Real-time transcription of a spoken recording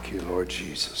Thank you, Lord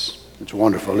Jesus. It's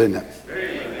wonderful, isn't it?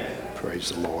 Amen. Praise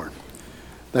the Lord.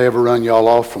 They ever run y'all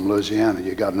off from Louisiana,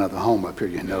 you got another home up here,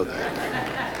 you know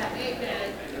that.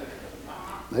 Amen.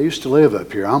 They used to live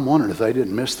up here. I'm wondering if they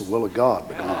didn't miss the will of God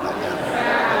by going back down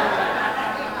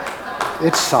there.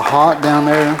 It's so hot down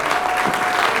there.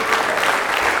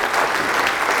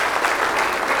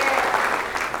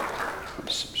 I'm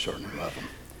certain I love them.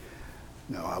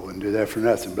 No, I wouldn't do that for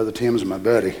nothing. Brother Tim's my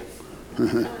buddy.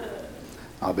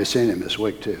 I'll be seeing him this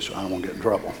week too, so I don't want to get in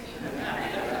trouble.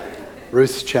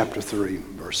 Ruth chapter 3,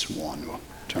 verse 1. We'll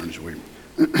turn as we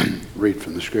read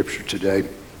from the scripture today.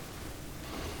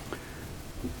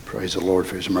 Praise the Lord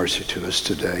for his mercy to us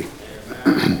today.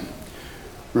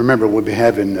 Remember, we'll be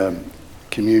having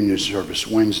communion service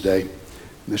Wednesday.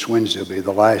 This Wednesday will be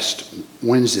the last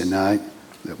Wednesday night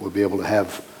that we'll be able to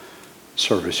have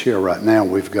service here. Right now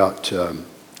we've got the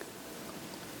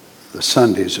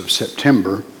Sundays of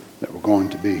September that we're going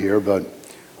to be here, but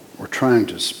we're trying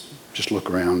to just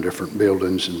look around different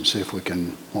buildings and see if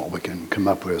what we can come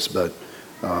up with, but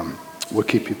we'll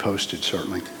keep you posted,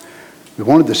 certainly. We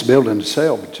wanted this building to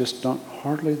sell, but just not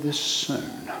hardly this soon.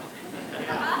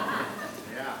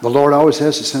 The Lord always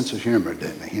has a sense of humor,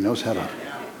 doesn't he? He knows how to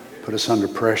put us under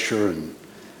pressure and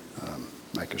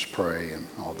make us pray and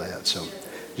all that. So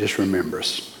just remember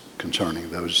us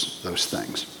concerning those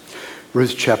things.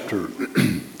 Ruth chapter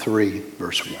 3,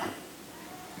 verse 1.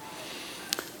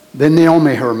 Then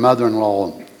Naomi, her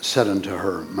mother-in-law, said unto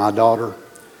her, My daughter,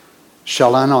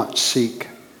 shall I not seek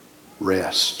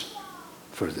rest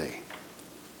for thee?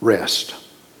 Rest.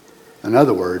 In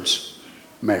other words,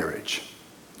 marriage.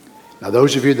 Now,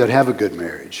 those of you that have a good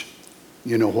marriage,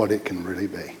 you know what it can really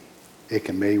be. It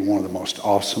can be one of the most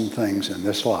awesome things in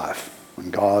this life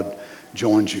when God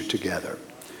joins you together.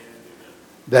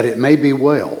 That it may be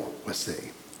well with thee.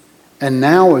 And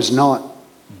now is not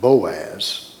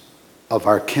Boaz of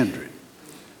our kindred,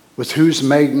 with whose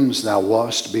maidens thou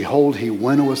wast. Behold, he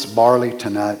winnoweth barley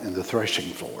tonight in the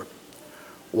threshing floor.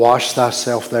 Wash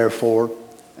thyself therefore,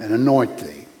 and anoint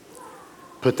thee.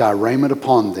 Put thy raiment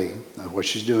upon thee. Now what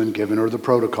she's doing, giving her the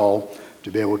protocol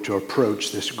to be able to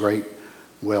approach this great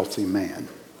wealthy man.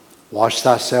 Wash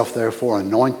thyself therefore,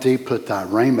 anoint thee, put thy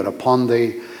raiment upon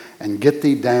thee, and get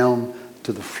thee down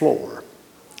to the floor.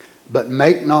 But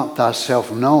make not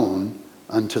thyself known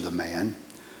unto the man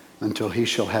until he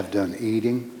shall have done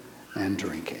eating and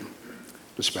drinking.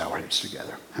 Let's bow our heads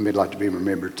together. How many would like to be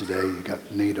remembered today? You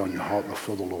got need on your heart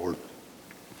before the Lord.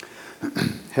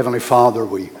 Heavenly Father,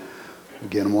 we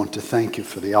again want to thank you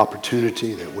for the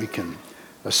opportunity that we can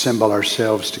assemble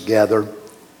ourselves together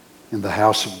in the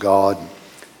house of God.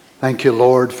 Thank you,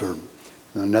 Lord, for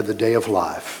another day of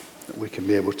life that we can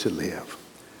be able to live.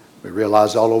 We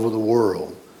realize all over the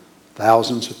world,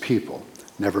 thousands of people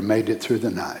never made it through the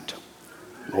night.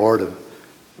 Lord, a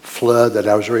flood that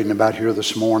I was reading about here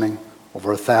this morning, over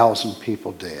 1,000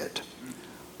 people dead.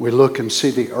 We look and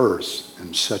see the earth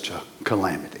in such a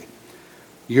calamity.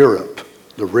 Europe,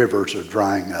 the rivers are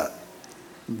drying up.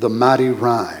 The mighty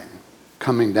Rhine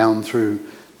coming down through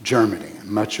Germany and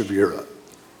much of Europe.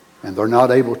 And they're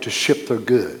not able to ship their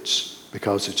goods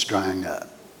because it's drying up.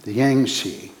 The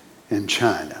Yangtze in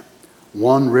China.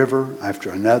 One river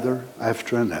after another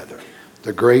after another.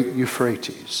 The great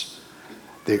Euphrates.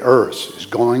 The earth is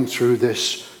going through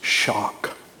this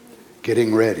shock,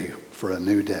 getting ready for a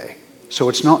new day. So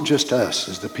it's not just us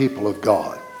as the people of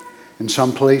God. In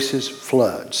some places,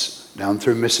 floods down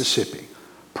through Mississippi.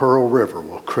 Pearl River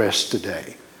will crest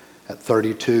today at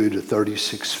 32 to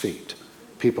 36 feet.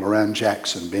 People around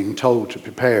Jackson being told to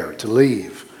prepare, to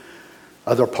leave.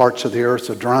 Other parts of the earth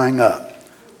are drying up.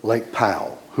 Lake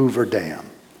Powell, Hoover Dam,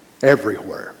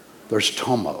 everywhere there's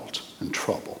tumult and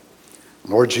trouble.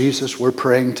 Lord Jesus, we're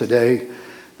praying today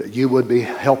that you would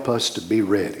help us to be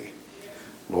ready,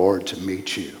 Lord, to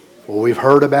meet you. Well, we've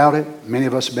heard about it. Many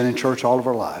of us have been in church all of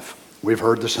our life. We've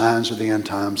heard the signs of the end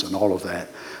times and all of that,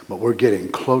 but we're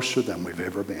getting closer than we've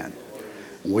ever been.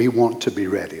 We want to be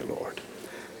ready, Lord.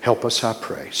 Help us, I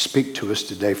pray. Speak to us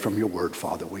today from your word,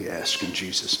 Father, we ask in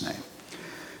Jesus' name.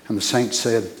 And the saints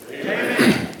said,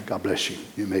 Amen. God bless you.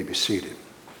 You may be seated.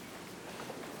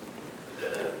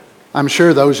 I'm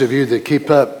sure those of you that keep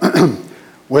up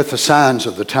with the signs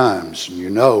of the times, you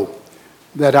know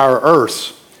that our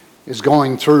earth is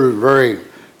going through very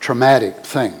traumatic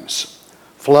things.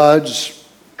 Floods,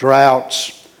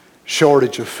 droughts,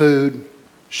 shortage of food,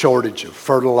 shortage of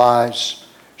fertilizer,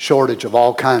 shortage of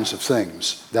all kinds of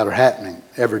things that are happening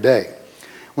every day.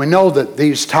 We know that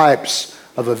these types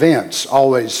of events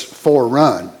always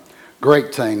forerun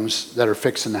great things that are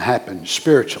fixing to happen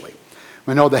spiritually.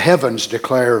 We know the heavens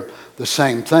declare the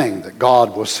same thing, that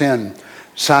God will send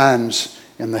signs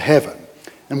in the heaven.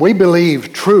 And we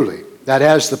believe truly that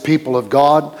as the people of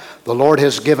God, the Lord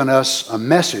has given us a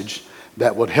message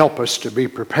that would help us to be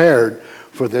prepared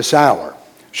for this hour.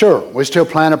 Sure, we still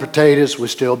plant our potatoes, we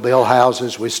still build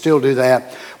houses, we still do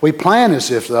that. We plan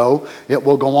as if though it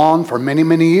will go on for many,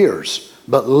 many years,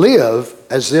 but live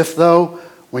as if though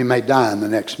we may die in the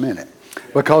next minute,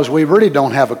 because we really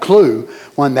don't have a clue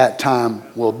when that time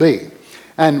will be.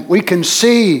 And we can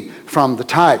see from the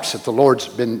types that the Lord's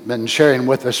been sharing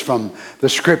with us from the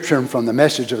Scripture and from the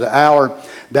message of the hour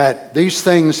that these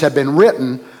things have been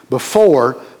written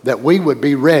before that we would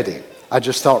be ready. I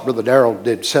just thought Brother Darrell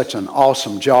did such an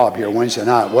awesome job here Wednesday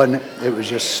night, wasn't it? It was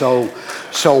just so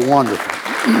wonderful.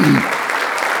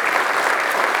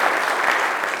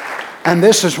 And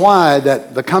this is why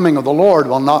that the coming of the Lord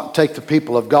will not take the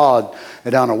people of God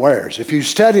at unawares. If you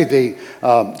study the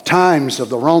times of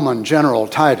the Roman general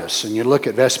Titus, and you look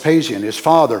at Vespasian, his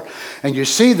father, and you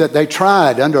see that they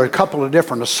tried under a couple of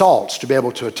different assaults to be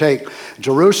able to take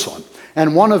Jerusalem.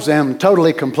 And one of them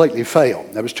totally, completely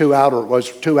failed. There was two outer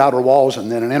walls and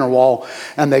then an inner wall.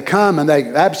 And they come and they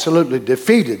absolutely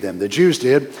defeated them. The Jews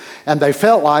did. And they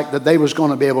felt like that they was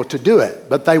going to be able to do it.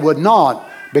 But they would not,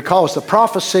 because the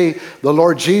prophecy the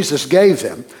Lord Jesus gave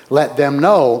them let them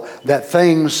know that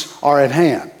things are at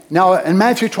hand. Now, in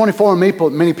Matthew 24,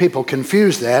 many people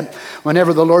confuse that.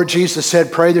 Whenever the Lord Jesus said,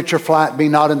 pray that your flight be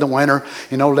not in the winter,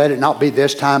 let it not be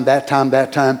this time, that time,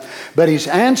 that time. But he's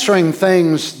answering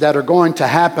things that are going to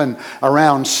happen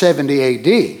around 70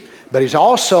 AD. But he's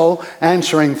also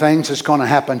answering things that's going to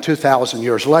happen 2,000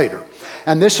 years later.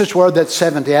 And this is where that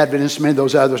Seventh-day Adventists, many of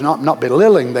those others, not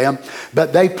belittling them,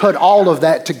 but they put all of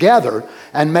that together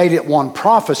and made it one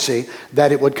prophecy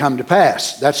that it would come to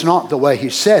pass. That's not the way he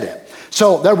said it.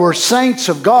 So there were saints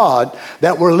of God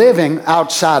that were living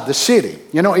outside the city.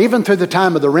 Even through the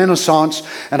time of the Renaissance,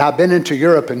 and I've been into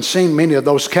Europe and seen many of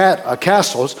those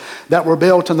castles that were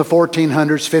built in the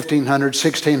 1400s, 1500s,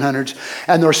 1600s,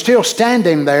 and they're still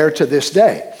standing there to this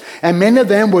day. And many of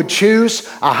them would choose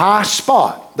a high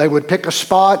spot. They would pick a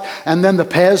spot, and then the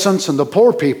peasants and the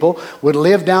poor people would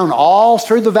live down all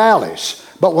through the valleys.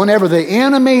 But whenever the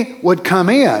enemy would come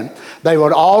in, they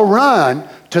would all run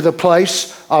to the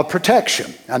place of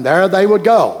protection. And there they would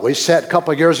go. We sat a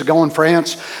couple of years ago in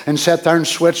France and sat there in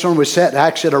Switzerland. We sat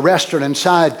actually at a restaurant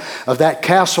inside of that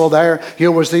castle there.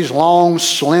 Here was these long,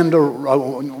 slender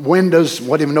windows,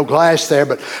 wasn't even no glass there,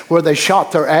 but where they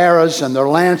shot their arrows and their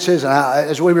lances. And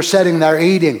as we were sitting there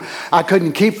eating, I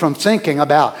couldn't keep from thinking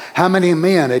about how many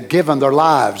men had given their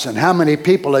lives and how many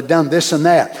people had done this and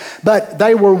that. But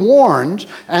they were warned,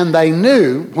 and they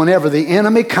knew whenever the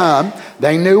enemy come,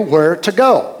 they knew where to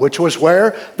go, which was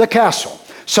where? The castle.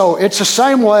 So it's the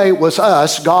same way with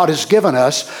us. God has given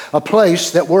us a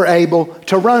place that we're able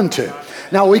to run to.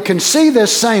 Now we can see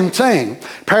this same thing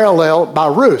paralleled by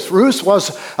Ruth. Ruth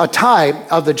was a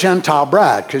type of the Gentile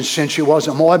bride, because since she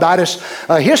wasn't Moabitess,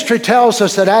 history tells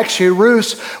us that actually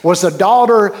Ruth was the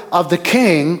daughter of the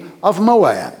king of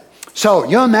Moab. So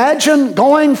you imagine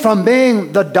going from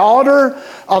being the daughter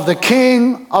of the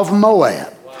king of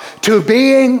Moab to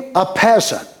being a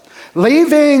peasant,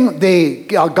 leaving the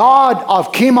God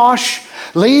of Chemosh,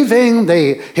 leaving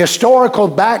the historical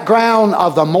background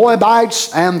of the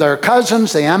Moabites and their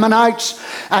cousins, the Ammonites,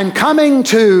 and coming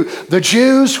to the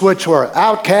Jews, which were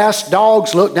outcast,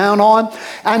 dogs looked down on,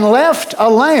 and left a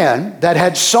land that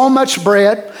had so much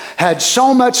bread, had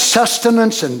so much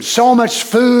sustenance and so much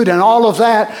food and all of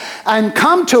that, and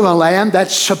come to a land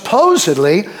that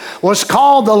supposedly was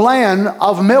called the land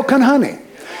of milk and honey.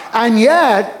 And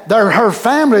yet, her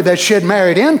family that she had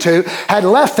married into had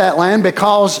left that land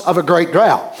because of a great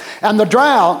drought. And the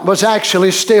drought was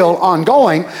actually still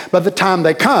ongoing by the time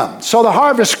they come. So the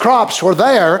harvest crops were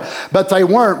there, but they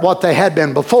weren't what they had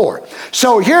been before.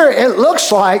 So here it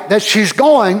looks like that she's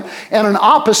going in an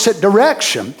opposite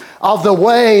direction of the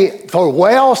way for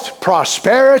wealth,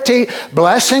 prosperity,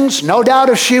 blessings. No doubt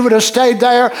if she would have stayed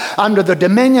there under the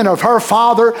dominion of her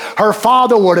father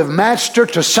would have matched her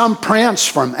to some prince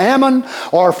from Ammon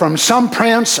or from some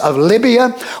prince of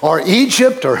Libya or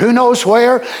Egypt or who knows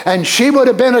where, and she would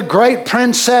have been a great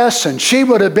princess, and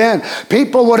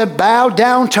people would have bowed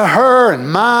down to her,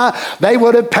 and they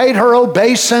would have paid her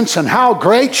obeisance, and how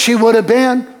great she would have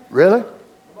been. Really?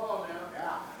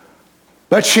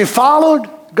 But she followed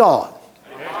God.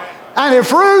 And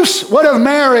if Ruth would have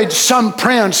married some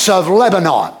prince of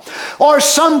Lebanon, or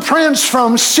some prince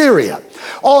from Syria,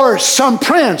 or some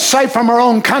prince, say from her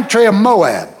own country of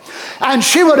Moab, and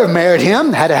she would have married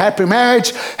him, had a happy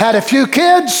marriage, had a few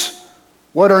kids,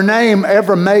 would her name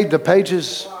ever made the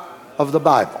pages of the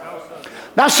Bible?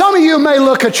 Now, some of you may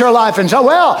look at your life and say,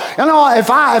 well, if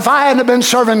I hadn't been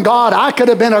serving God, I could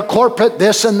have been a corporate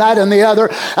this and that and the other,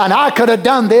 and I could have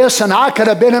done this, and I could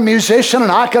have been a musician,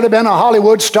 and I could have been a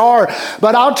Hollywood star.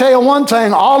 But I'll tell you one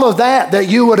thing, all of that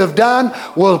you would have done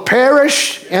will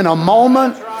perish in a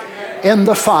moment in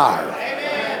the fire.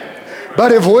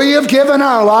 But if we have given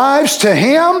our lives to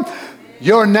Him,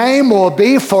 your name will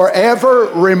be forever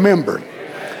remembered.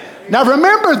 Now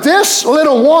remember, this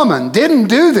little woman didn't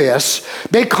do this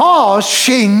because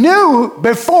she knew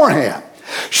beforehand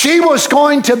she was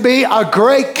going to be a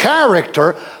great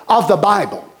character of the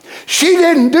Bible. She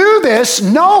didn't do this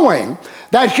knowing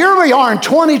that here we are in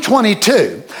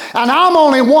 2022, and I'm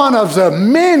only one of the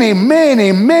many,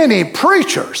 many, many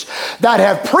preachers that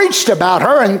have preached about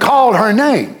her and called her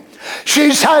name.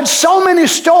 She's had so many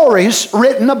stories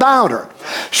written about her.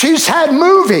 She's had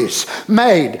movies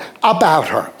made about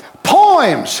her.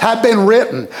 Poems have been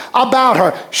written about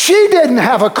her. She didn't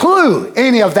have a clue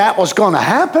any of that was going to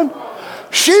happen.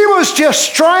 She was just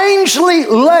strangely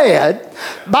led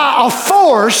by a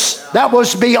force that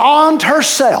was beyond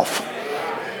herself.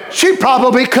 She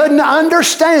probably couldn't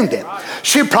understand it.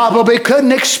 She probably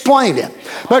couldn't explain it.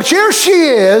 But here she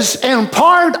is in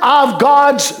part of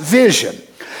God's vision.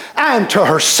 And to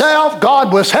herself,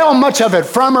 God withheld much of it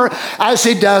from her as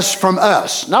He does from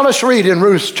us. Now let's read in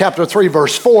Ruth chapter 3,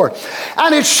 verse 4.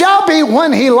 And it shall be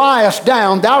when he lieth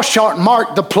down, thou shalt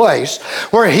mark the place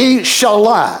where he shall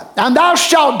lie. And thou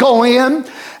shalt go in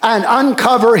and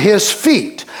uncover his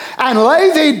feet, and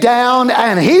lay thee down,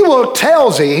 and he will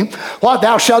tell thee what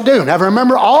thou shalt do. Now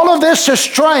remember, all of this is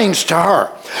strange to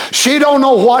her. She don't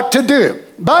know what to do,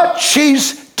 but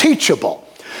she's teachable.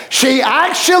 She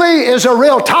actually is a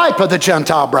real type of the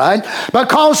Gentile bride,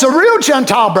 because the real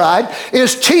Gentile bride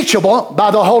is teachable by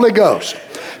the Holy Ghost.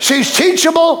 She's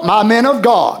teachable by men of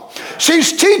God.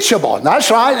 She's teachable,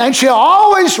 that's right, and she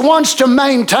always wants to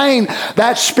maintain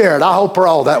that spirit. I hope we're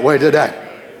all that way today.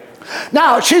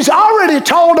 Now, she's already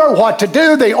told her what to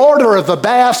do, the order of the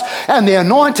baths and the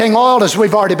anointing oil, as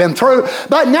we've already been through.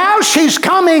 But now she's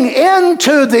coming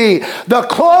into the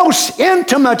close,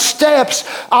 intimate steps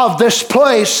of this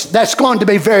place that's going to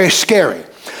be very scary.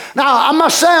 Now,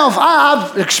 myself,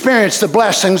 I've experienced the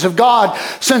blessings of God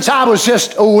since I was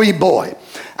just a wee boy.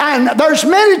 And there's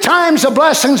many times the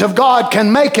blessings of God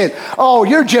can make it, oh,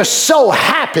 you're just so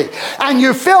happy. And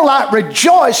you feel like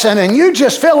rejoicing, and you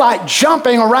just feel like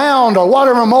jumping around or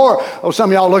whatever more. Oh,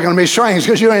 some of y'all looking at me strange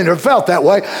because you ain't ever felt that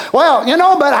way. Well,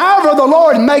 but however the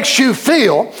Lord makes you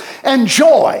feel,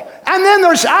 enjoy. And then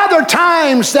there's other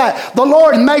times that the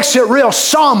Lord makes it real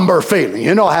somber feeling.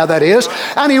 You know how that is.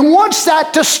 And He wants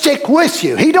that to stick with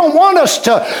you. He don't want us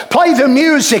to play the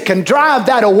music and drive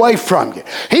that away from you.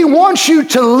 He wants you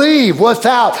to leave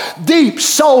without deep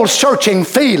soul-searching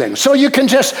feelings, so you can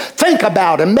just think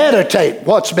about and meditate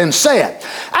what's been said.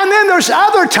 And then there's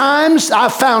other times I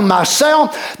found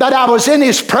myself that I was in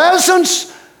His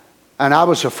presence and I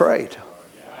was afraid.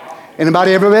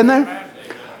 Anybody ever been there?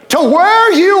 To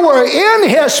where you were in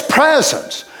His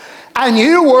presence and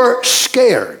you were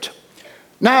scared.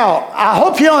 Now, I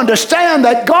hope you understand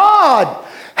that God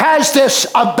has this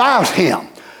about Him.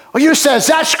 Well, you say, is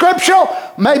that scriptural?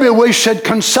 Maybe we should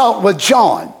consult with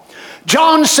John.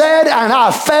 John said, and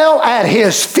I fell at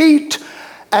His feet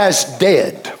as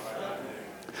dead.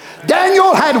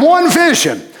 Daniel had one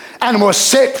vision and was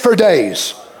sick for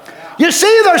days. You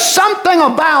see, there's something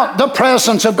about the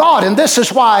presence of God, and this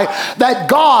is why that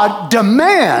God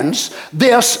demands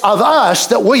this of us,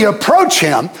 that we approach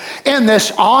Him in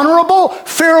this honorable,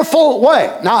 fearful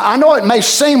way. Now, I know it may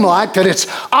seem like that it's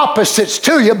opposites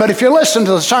to you, but if you listen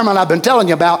to the sermon I've been telling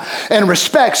you about in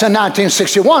Respects in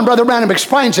 1961, Brother Branham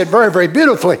explains it very, very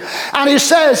beautifully. And he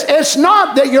says, it's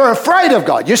not that you're afraid of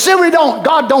God. You see,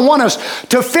 God don't want us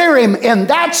to fear Him in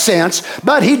that sense,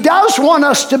 but He does want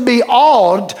us to be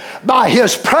awed by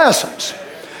His presence.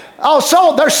 Oh,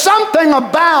 so there's something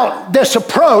about this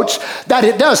approach that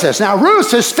it does this. Now,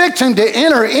 Ruth is fixing to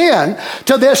enter in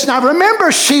to this. Now,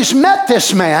 remember, she's met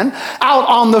this man out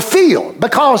on the field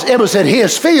because it was at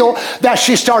his field that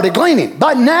she started gleaning.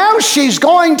 But now she's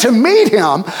going to meet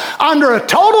him under a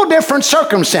total different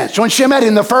circumstance. When she met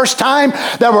him the first time,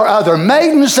 there were other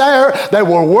maidens there. There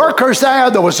were workers there.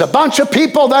 There was a bunch of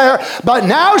people there. But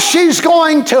now she's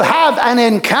going to have an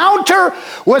encounter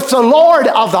with the Lord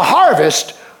of the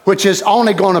harvest, which is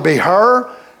only going to be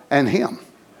her and him.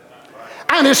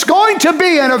 And it's going to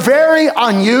be in a very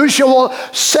unusual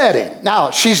setting. Now,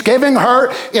 she's giving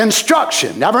her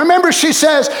instruction. Now, remember, she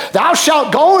says, thou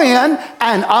shalt go in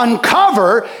and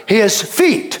uncover his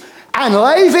feet and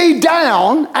lay thee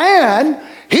down, and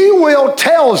he will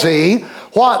tell thee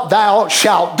what thou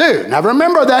shalt do. Now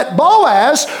remember that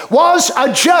Boaz was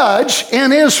a judge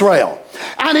in Israel,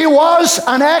 and he was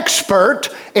an expert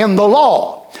in the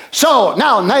law. So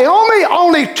now Naomi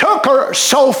only took her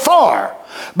so far,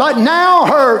 but now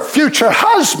her future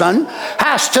husband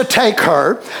has to take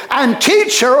her and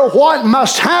teach her what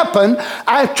must happen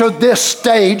after this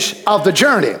stage of the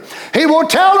journey. He will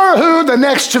tell her who the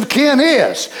next of kin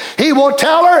is. He will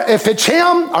tell her if it's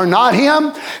him or not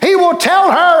him. He will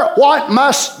tell her what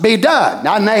must be done.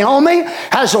 Now Naomi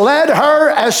has led her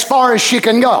as far as she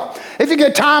can go. If you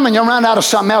get time and you run out of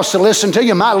something else to listen to,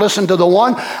 you might listen to the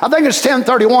one, I think it's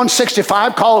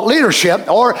 1031-65, called Leadership,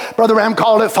 or Brother Ram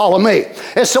called it Follow Me.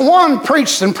 It's the one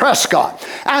preached in Prescott.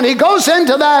 And he goes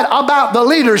into that about the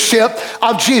leadership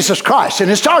of Jesus Christ.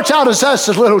 And it starts out as us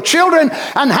as little children,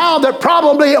 and how that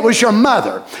probably it was your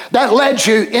mother that led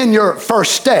you in your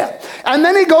first step. And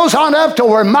then he goes on up to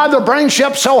where mother brings you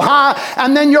up so high,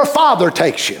 and then your father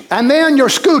takes you, and then your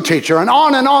school teacher, and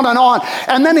on and on and on.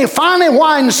 And then he finally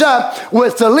winds up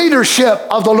with the leadership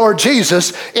of the Lord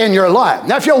Jesus in your life.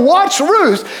 Now, if you watch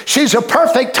Ruth, she's a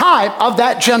perfect type of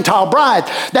that Gentile bride,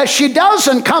 that she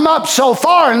doesn't come up so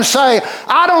far and say,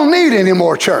 I don't need any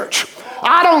more church.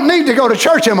 I don't need to go to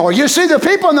church anymore. You see, the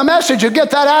people in the message who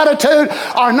get that attitude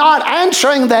are not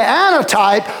answering the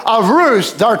antitype of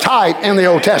Ruth, their type in the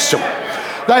Old Testament.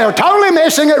 They are totally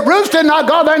missing it. Ruth did not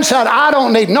go there and said, I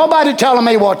don't need nobody telling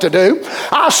me what to do.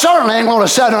 I certainly ain't going to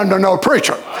sit under no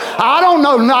preacher. I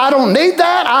don't need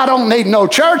that. I don't need no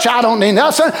church. I don't need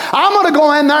nothing. I'm going to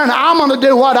go in there and I'm going to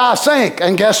do what I think.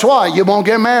 And guess what? You won't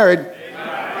get married.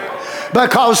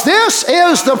 Because this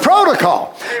is the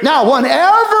protocol. Now,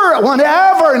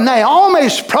 whenever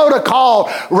Naomi's protocol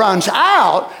runs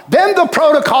out, then the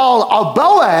protocol of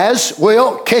Boaz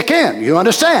will kick in. You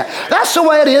understand? That's the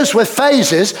way it is with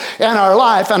phases in our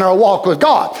life and our walk with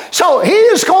God. So he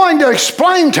is going to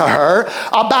explain to her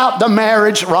about the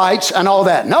marriage rights and all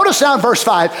that. Notice now in verse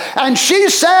 5, and she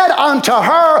said unto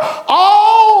her,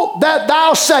 all that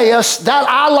thou sayest that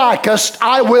I likest,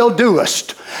 I will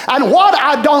doest. And what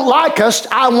I don't likest,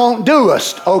 I won't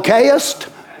doest. Okayest?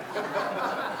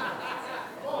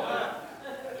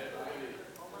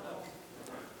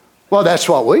 Well, that's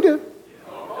what we do.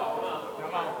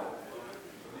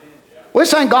 We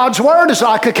think God's word is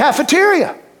like a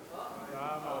cafeteria.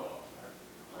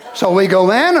 So we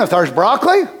go in, if there's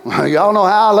broccoli, y'all know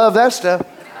how I love that stuff.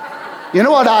 You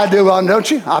know what I do, don't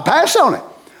you? I pass on it.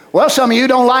 Well, some of you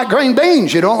don't like green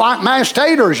beans. You don't like mashed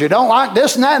taters. You don't like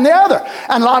this and that and the other.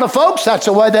 And a lot of folks, that's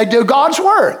the way they do God's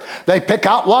word. They pick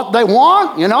out what they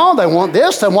want. You know, they want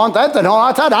this, they want that. They don't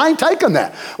like that. I ain't taking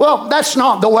that. Well, that's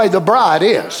not the way the bride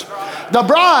is. The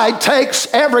bride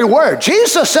takes every word.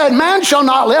 Jesus said, man shall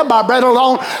not live by bread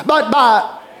alone, but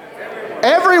by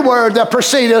every word that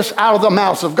proceedeth out of the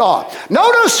mouth of God.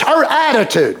 Notice her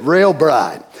attitude, real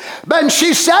bride. But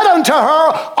she said unto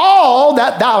her, all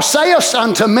that thou sayest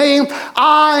unto me,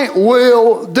 I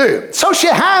will do. So she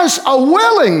has a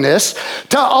willingness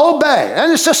to obey.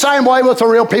 And it's the same way with the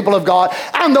real people of God.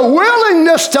 And the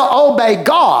willingness to obey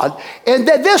God, and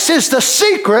that this is the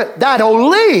secret that'll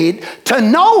lead to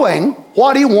knowing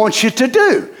what he wants you to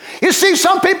do. You see,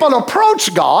 some people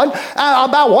approach God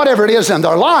about whatever it is in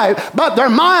their life, but their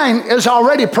mind is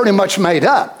already pretty much made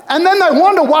up. And then they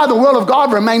wonder why the will of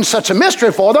God remains such a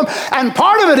mystery for them. And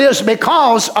part of it is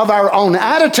because of our own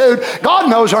attitude. God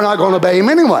knows we're not going to obey him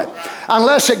anyway,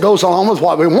 unless it goes along with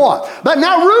what we want. But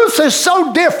now Ruth is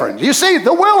so different. You see,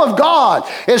 the will of God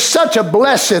is such a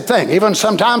blessed thing. Even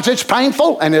sometimes it's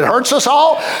painful and it hurts us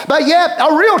all. But yet,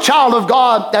 a real child of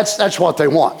God, that's what they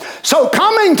want. So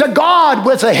coming to God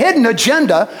with a hidden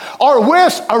agenda or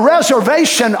with a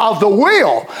reservation of the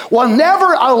will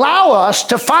never allow us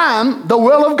to find the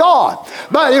will of God.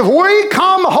 But if we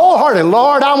come wholehearted,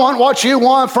 Lord, I want what you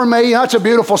want for me. That's a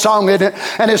beautiful song, isn't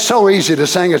it? And it's so easy to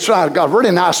sing. It's got a really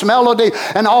nice melody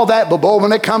and all that. But boy,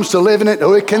 when it comes to living it,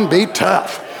 it can be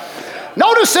tough.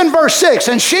 Notice in verse 6,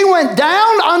 and she went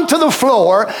down unto the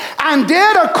floor and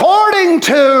did according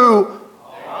to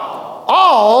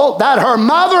all that her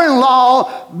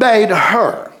mother-in-law bade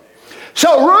her.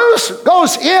 So Ruth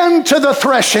goes into the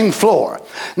threshing floor.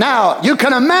 Now, you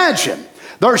can imagine,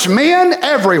 there's men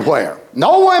everywhere.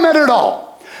 No women at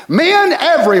all. Men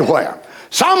everywhere.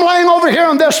 Some laying over here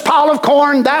on this pile of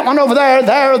corn, that one over there,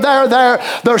 there.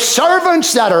 There's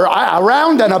servants that are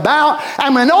around and about.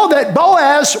 And we know that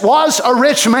Boaz was a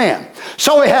rich man.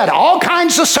 So he had all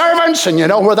kinds of servants, and you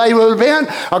know where they would have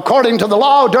been. According to the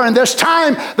law during this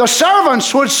time, the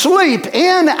servants would sleep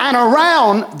in and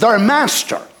around their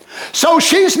master. So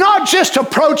she's not just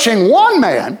approaching one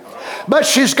man, but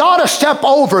she's got to step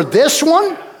over this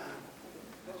one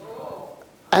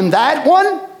and that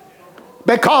one?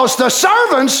 Because the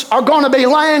servants are going to be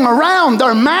laying around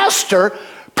their master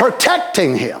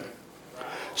protecting him.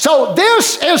 So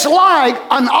this is like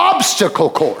an obstacle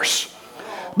course.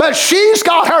 But she's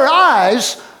got her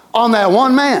eyes on that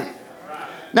one man.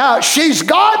 Now, she's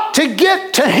got to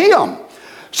get to him.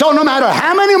 So no matter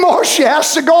how many more she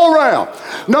has to go around,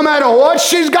 no matter what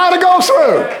she's got to go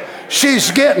through,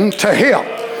 she's getting to him.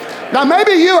 Now,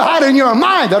 maybe you had in your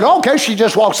mind that, okay, she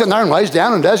just walks in there and lays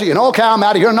down and does it. Okay, I'm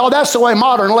out of here. No, that's the way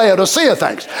modern Laodicea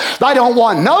thinks. They don't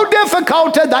want no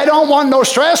difficulty. They don't want no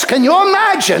stress. Can you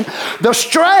imagine the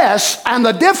stress and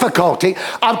the difficulty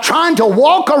of trying to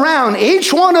walk around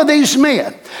each one of these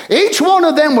men? Each one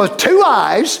of them with two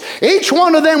eyes, each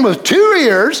one of them with two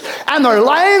ears, and they're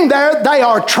laying there. They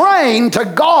are trained to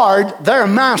guard their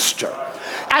master.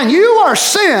 And you are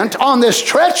sent on this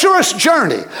treacherous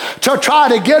journey to try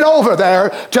to get over there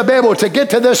to be able to get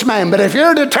to this man. But if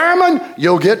you're determined,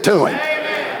 you'll get to him.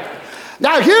 Amen.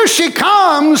 Now here she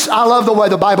comes. I love the way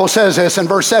the Bible says this in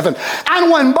verse 7. And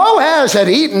when Boaz had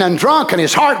eaten and drunk and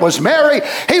his heart was merry,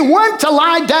 he went to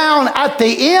lie down at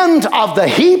the end of the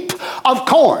heap of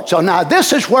corn. So now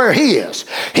this is where he is.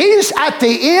 He's at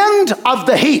the end of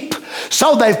the heap.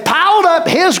 So they've piled up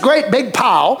his great big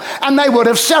pile, and they would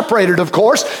have separated, of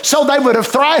course. So they would have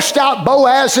thrashed out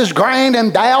Boaz's grain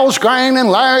and Dal's grain and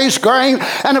Larry's grain,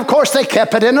 and of course they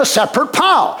kept it in a separate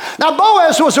pile. Now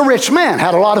Boaz was a rich man,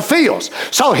 had a lot of fields.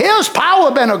 So his pile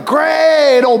would have been a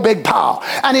great old big pile.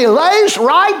 And he lays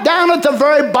right down at the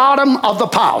very bottom of the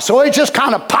pile. So he just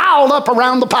kind of piled up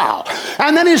around the pile.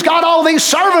 And then he's got all these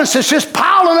servants that's just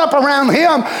piling up around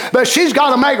him, but she's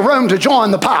got to make room to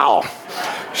join the pile.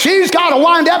 She's got to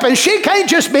wind up, and she can't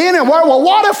just be anywhere. Well,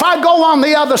 what if I go on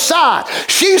the other side?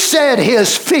 She said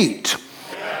his feet.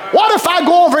 What if I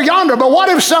go over yonder, but what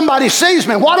if somebody sees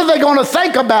me? What are they going to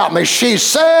think about me? She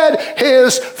said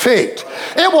his feet.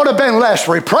 It would have been less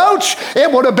reproach. It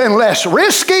would have been less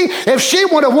risky if she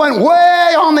would have went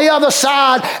way on the other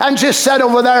side and just sat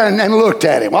over there and looked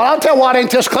at him. Well, I'll tell you what,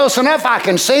 ain't this close enough? I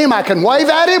can see him. I can wave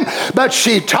at him. But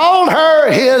she told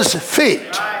her his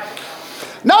feet.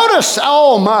 Notice,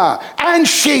 oh my, and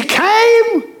she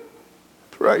came,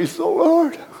 praise the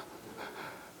Lord.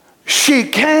 She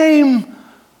came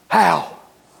how?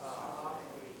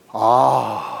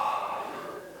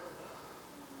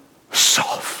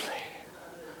 Softly.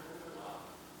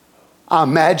 I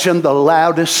imagine the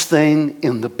loudest thing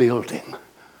in the building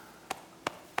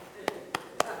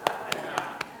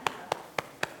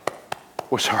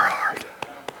was her heart.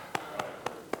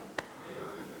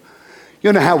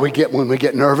 You know how we get when we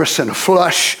get nervous and a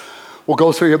flush will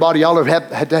go through your body? Y'all ever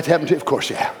had that happen to you? Of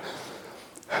course you have.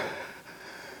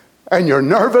 And you're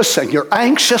nervous and you're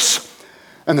anxious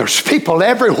and there's people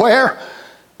everywhere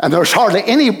and there's hardly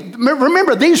any.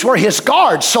 Remember, these were his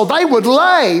guards, so they would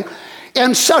lay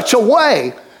in such a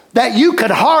way that you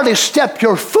could hardly step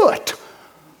your foot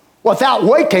without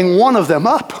waking one of them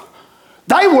up.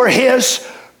 They were his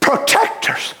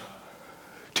protectors.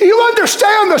 Do you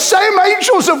understand the same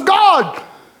angels of God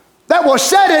that were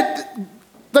set at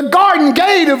the garden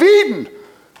gate of Eden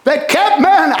that kept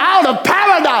man out of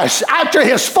paradise after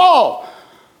his fall?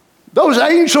 Those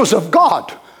angels of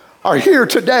God are here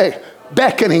today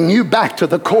beckoning you back to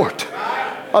the court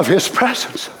of his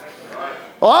presence.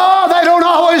 Oh, they don't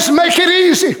always make it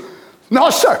easy. No,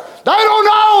 sir. They don't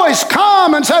always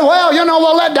come and say, well,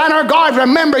 we'll let down our guard.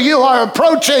 Remember, you are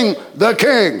approaching the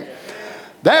king.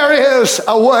 There is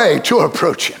a way to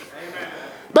approach him.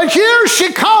 But here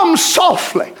she comes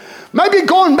softly. Maybe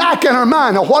going back in her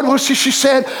mind, now what was it she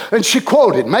said? And she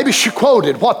quoted, maybe she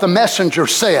quoted what the messenger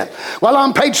said. Well,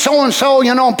 on page so-and-so,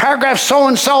 paragraph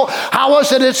so-and-so, how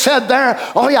was it said there?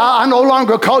 Oh yeah, I no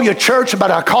longer call you church,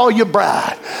 but I call you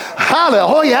bride.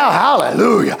 Hallelujah, oh yeah,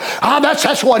 hallelujah.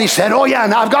 That's what he said. Oh yeah,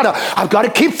 now I've got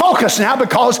to keep focused now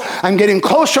because I'm getting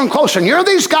closer and closer. And you're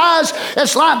these guys,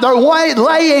 it's like they're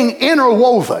laying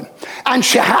interwoven. And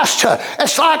she has to,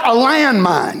 it's like a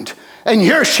landmine. And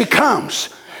here she comes.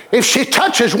 If she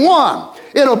touches one,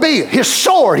 it'll be his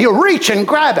sword. He'll reach and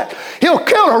grab it. He'll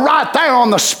kill her right there on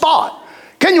the spot.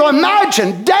 Can you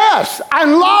imagine? Death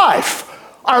and life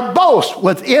are both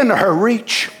within her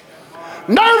reach.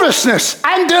 Nervousness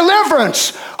and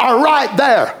deliverance are right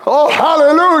there. Oh,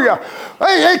 hallelujah.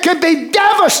 It could be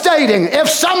devastating if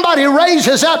somebody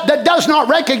raises up that does not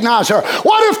recognize her.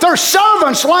 What if there's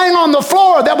servants laying on the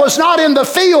floor that was not in the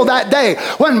field that day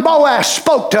when Boaz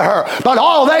spoke to her, but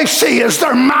all they see is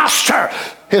their master.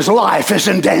 His life is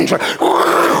in danger.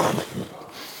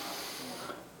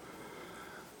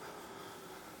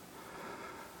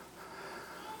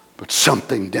 But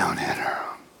something down in her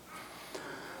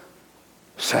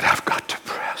said, I've got to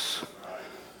pray. grass.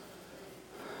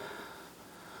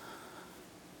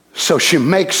 So she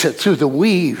makes it through the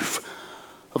weave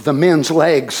of the men's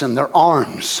legs and their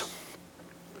arms.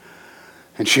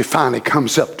 And she finally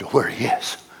comes up to where he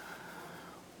is,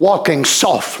 walking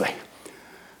softly,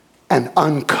 and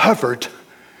uncovered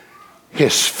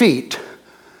his feet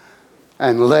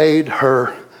and laid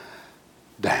her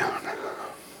down.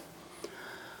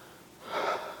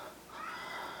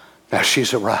 Now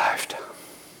she's arrived.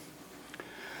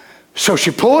 So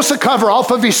she pulls the cover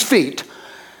off of his feet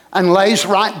and lays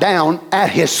right down at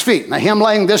his feet. Now him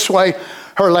laying this way,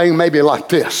 her laying maybe like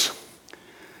this.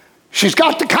 She's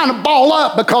got to kind of ball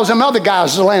up because them other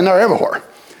guys are laying there everywhere.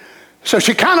 So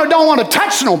she kind of don't want to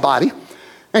touch nobody,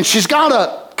 and she's got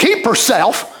to keep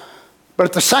herself, but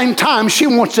at the same time she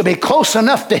wants to be close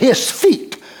enough to his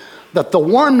feet that the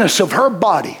warmness of her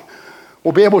body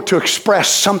will be able to express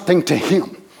something to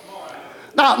him.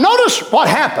 Now, notice what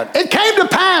happened. It came to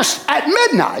pass at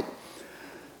midnight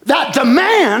that the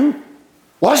man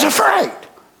was afraid.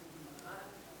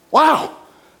 Wow.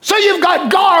 So you've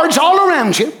got guards all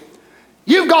around you.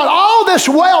 You've got all this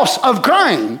wealth of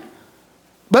grain,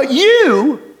 but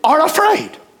you are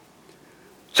afraid.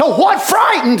 So what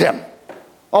frightened him?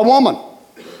 A woman.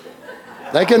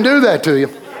 They can do that to you.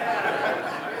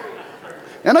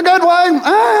 In a good way,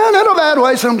 and in a bad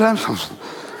way sometimes.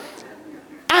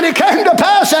 And it came to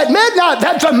pass at midnight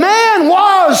that the man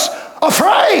was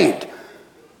afraid.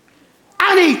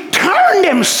 And he turned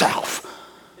himself.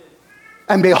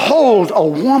 And behold, a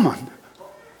woman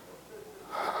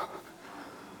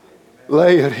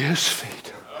lay at his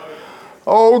feet.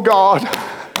 Oh God,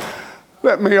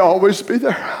 let me always be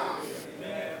there.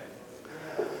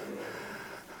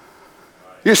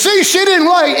 You see, she didn't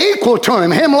lay equal to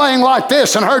him laying like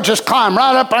this and her just climb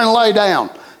right up there and lay down.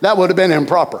 That would have been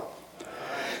improper.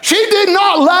 She did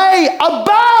not lay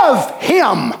above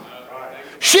him.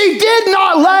 She did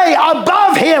not lay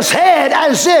above his head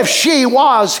as if she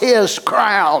was his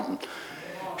crown.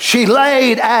 She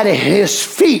laid at his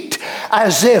feet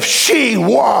as if she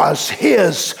was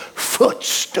his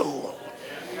footstool.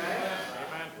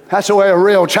 That's the way a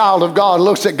real child of God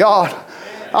looks at God.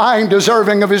 I ain't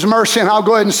deserving of his mercy, and I'll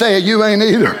go ahead and say it, you ain't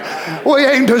either. We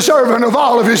ain't deserving of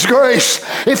all of his grace.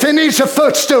 If he needs a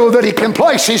footstool that he can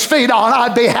place his feet on,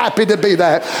 I'd be happy to be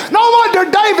that. No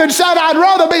wonder David said, I'd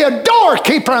rather be a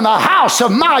doorkeeper in the house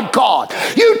of my God.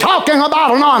 You talking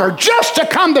about an honor just to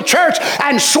come to church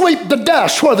and sweep the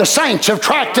dust where the saints have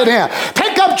tracked it in.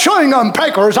 Pick up chewing gum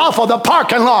papers off of the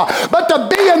parking lot. But to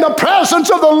be in the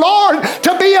presence of the Lord,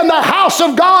 to be in the house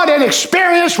of God and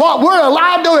experience what we're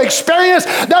allowed to experience,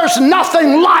 there's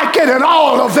nothing like it in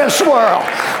all of this world.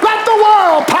 Let the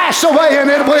world pass away and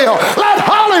it will. Let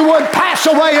Hollywood pass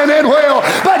away and it will.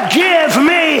 But give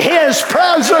me his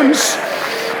presence.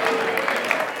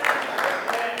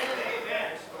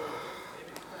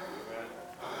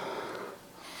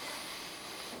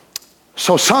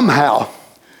 So somehow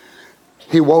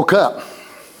he woke up.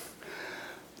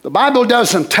 The Bible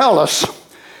doesn't tell us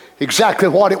exactly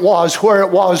what it was, where it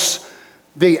was,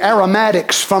 the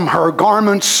aromatics from her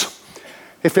garments,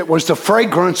 if it was the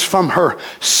fragrance from her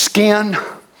skin,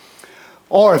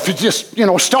 or if you just,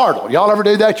 startled. Y'all ever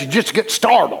do that? You just get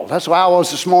startled. That's why I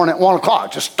was this morning at 1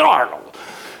 o'clock, just startled.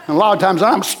 And a lot of times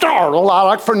when I'm startled, I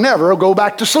like for never go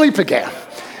back to sleep again.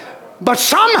 But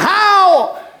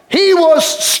somehow he was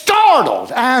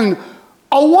startled and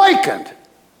awakened.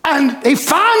 And he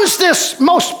finds this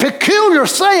most peculiar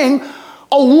thing,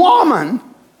 a woman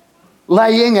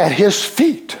laying at his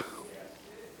feet.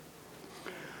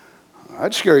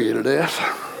 I'd scare you to death,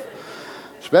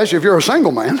 especially if you're a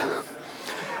single man.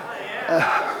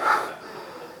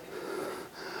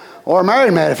 Or a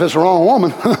married man if it's the wrong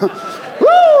woman.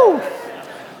 Woo!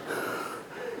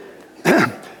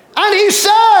 And he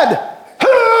said,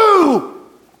 who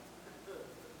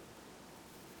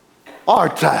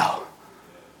art thou?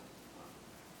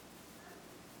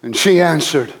 And she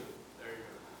answered,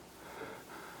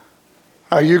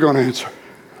 are you going to answer?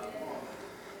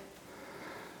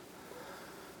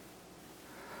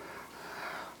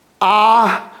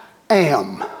 I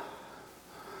am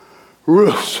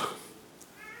Ruth,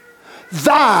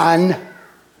 thine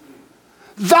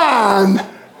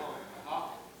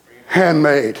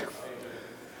handmaid.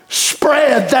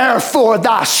 Spread therefore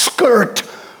thy skirt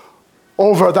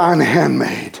over thine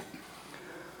handmaid,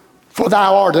 for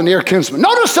thou art a near kinsman.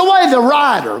 Notice the way the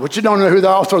writer, which you don't know who the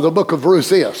author of the book of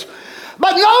Ruth is,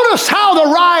 but notice how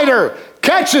the writer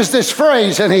catches this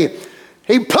phrase, and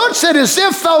he puts it as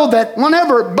if though that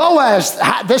whenever Boaz,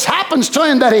 this happens to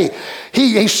him, that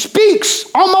he speaks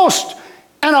almost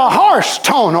in a harsh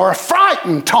tone or a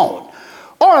frightened tone,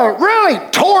 or a really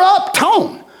tore up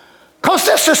tone. Because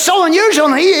this is so unusual,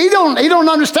 and he don't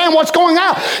understand what's going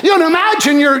on. You can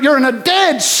imagine you're in a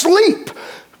dead sleep,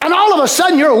 and all of a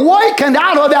sudden you're awakened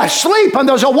out of that sleep, and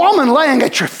there's a woman laying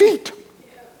at your feet.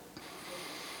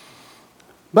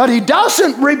 But he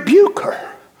doesn't rebuke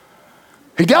her.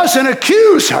 He doesn't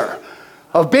accuse her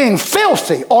of being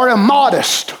filthy or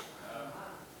immodest.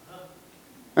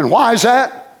 And why is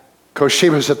that? Because she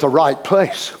was at the right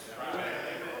place.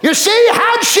 You see,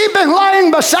 had she been laying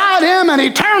beside him and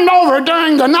he turned over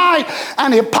during the night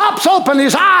and he pops open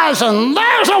his eyes and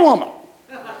there's a woman.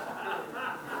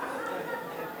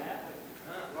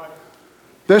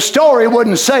 The story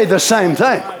wouldn't say the same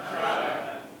thing.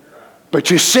 But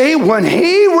you see, when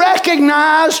he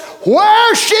recognized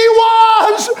where she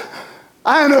was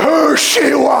and who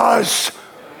she was,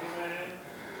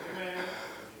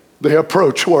 the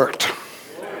approach worked.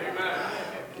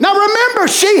 Now remember,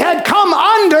 she had come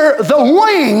under the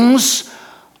wings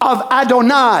of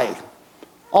Adonai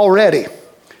already.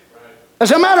 As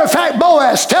a matter of fact,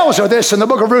 Boaz tells her this in the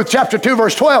book of Ruth, chapter 2,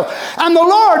 verse 12. And the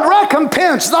Lord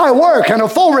recompense thy work, and a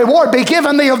full reward be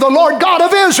given thee of the Lord God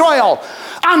of Israel,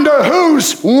 under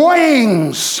whose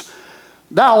wings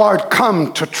thou art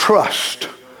come to trust.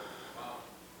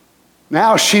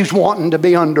 Now she's wanting to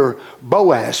be under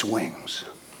Boaz's wings.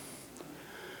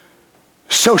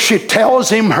 So she tells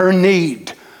him her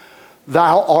need.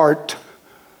 Thou art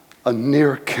a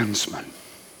near kinsman.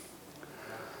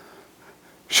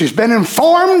 She's been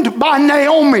informed by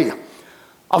Naomi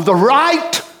of the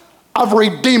right of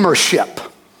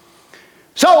redeemership.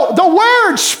 So the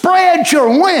word spread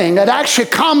your wing, it actually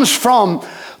comes from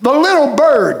the little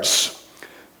birds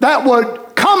that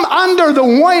would come under the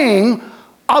wing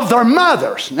of their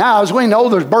mothers. Now, as we know,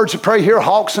 there's birds of prey here,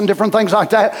 hawks and different things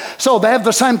like that. So they have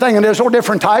the same thing, and there's all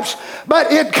different types.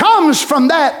 But it comes from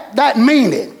that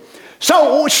meaning.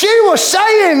 So she was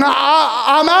saying,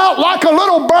 I'm out like a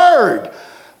little bird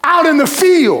out in the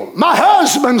field. My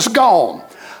husband's gone.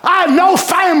 I have no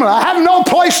family. I have no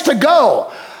place to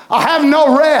go. I have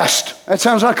no rest. That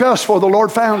sounds like us before the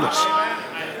Lord found us.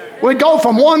 We'd go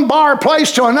from one bar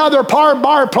place to another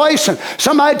bar place, and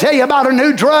somebody tell you about a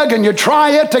new drug, and you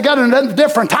try it to get a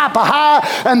different type of high,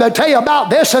 and they tell you about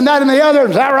this and that and the other.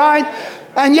 Is that right?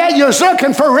 And yet you're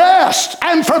looking for rest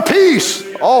and for peace.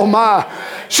 Oh my.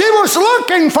 She was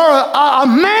looking for a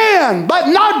man, but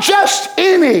not just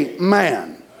any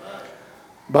man,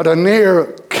 but a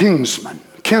near kinsman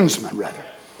rather.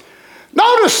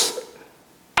 Notice,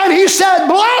 and he said,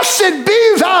 Blessed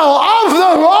be thou of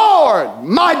the Lord,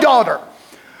 my daughter,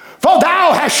 for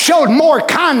thou hast showed more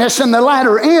kindness in the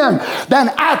latter end than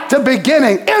at the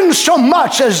beginning,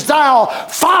 insomuch as thou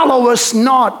followest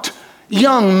not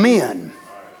young men,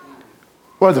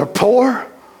 whether poor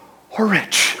or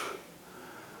rich.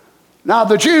 Now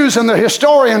the Jews and the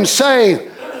historians say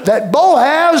that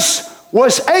Boaz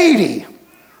was 80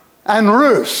 and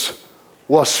Ruth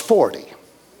was 40.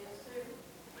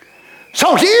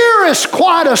 So here is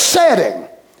quite a setting.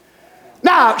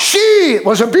 Now, she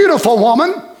was a beautiful woman,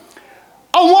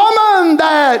 a woman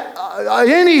that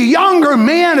any younger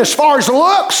men, as far as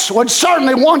looks, would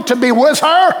certainly want to be with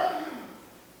her.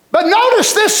 But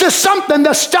notice this is something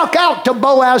that stuck out to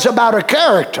Boaz about her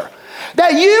character.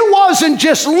 That you wasn't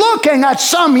just looking at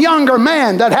some younger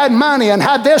man that had money and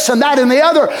had this and that and the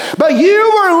other, but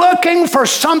you were looking for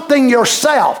something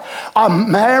yourself. A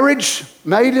marriage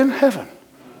made in heaven.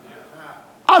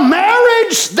 A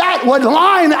marriage that would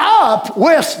line up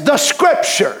with the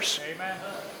Scriptures.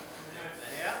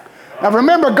 Now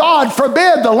remember, God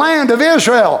forbid the land of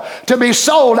Israel to be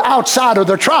sold outside of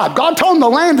their tribe. God told them the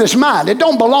land is mine. It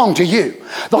don't belong to you.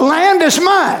 The land is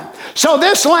mine. So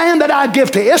this land that I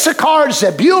give to Issachar,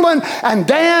 Zebulun, and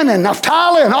Dan, and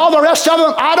Naphtali, and all the rest of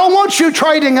them, I don't want you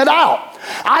trading it out.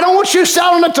 I don't want you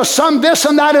selling it to some this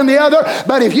and that and the other.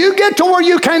 But if you get to where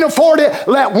you can't afford it,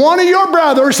 let one of your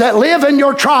brothers that live in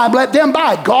your tribe, let them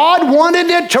buy it. God wanted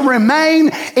it to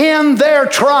remain in their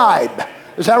tribe.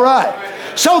 Is that right?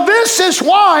 So this is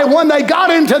why when they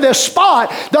got into this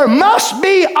spot, there must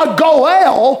be a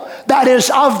Goel that is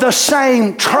of the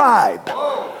same tribe.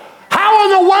 How in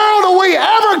the world are we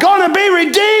ever going to be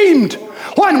redeemed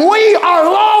when we are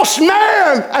lost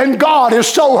men and God is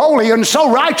so holy and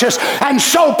so righteous and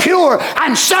so pure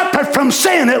and separate from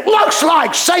sin? It looks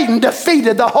like Satan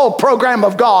defeated the whole program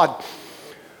of God.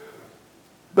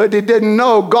 But he didn't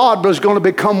know God was going to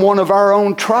become one of our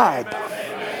own tribe.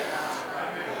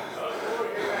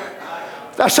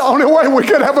 That's the only way we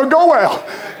could ever go well.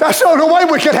 That's the only way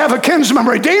we could have a kinsman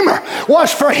redeemer,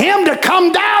 was for him to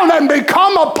come down and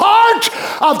become a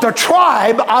part of the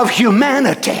tribe of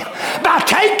humanity. By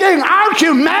taking our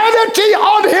humanity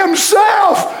on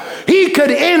himself, he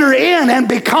could enter in and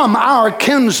become our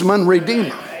kinsman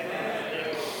redeemer.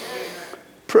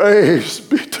 Praise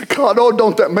be to God. Oh,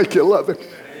 don't that make you love him?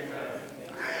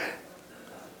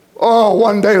 Oh,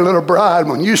 one day, little bride,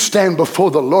 when you stand before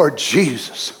the Lord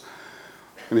Jesus,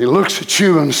 and he looks at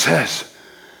you and says,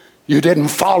 you didn't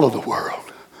follow the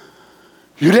world.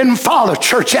 You didn't follow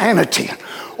churchianity and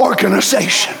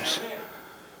organizations,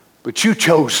 but you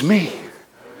chose me.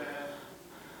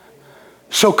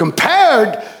 So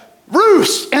compared,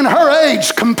 Ruth in her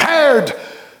age compared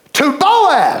to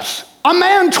Boaz, a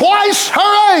man twice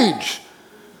her age,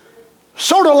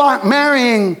 sort of like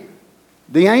marrying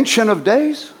the Ancient of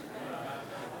Days.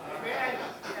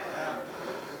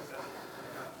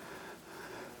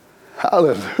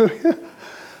 Hallelujah.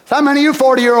 How many of you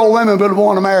 40-year-old women would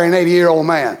want to marry an 80-year-old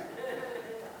man?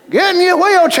 Get in your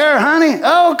wheelchair, honey.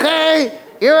 Okay,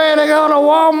 you're ready to go to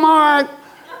Walmart.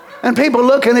 And people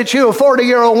looking at you, a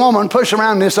 40-year-old woman, push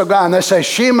around this little guy, and they say,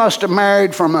 she must have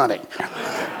married for money.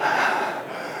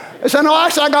 They say, no,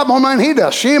 actually, I got more money than he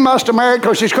does. She must have married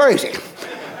because she's crazy.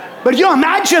 But you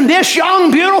imagine this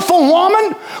young, beautiful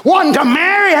woman wanting to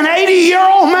marry an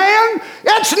 80-year-old man?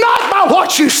 It's not by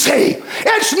what you see.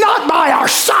 It's not by our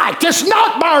sight. It's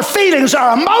not by our feelings,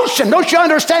 our emotion. Don't you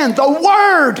understand? The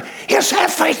Word is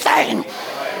everything.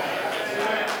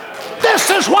 This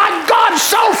is why God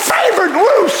so favored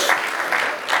Ruth.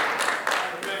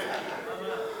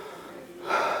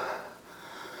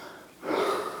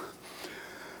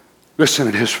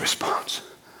 Listen to his response.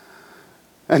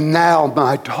 And now,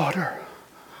 my daughter,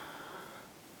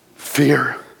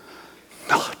 fear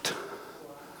not.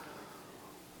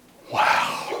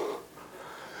 Wow.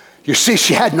 You see,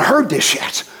 she hadn't heard this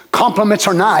yet. Compliments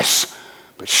are nice,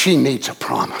 but she needs a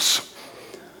promise.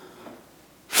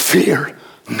 Fear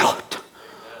not,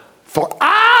 for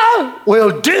I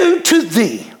will do to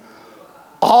thee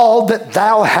all that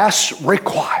thou hast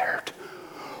required.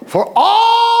 For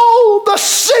all the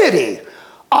city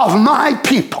of my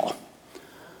people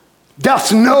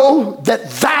doth know that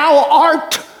thou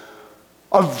art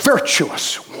a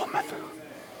virtuous woman.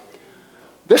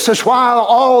 This is why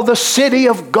all the city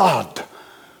of God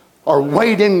are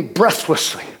waiting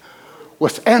breathlessly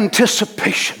with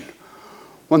anticipation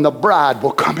when the bride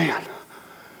will come in.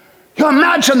 You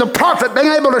imagine the prophet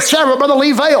being able to share with Brother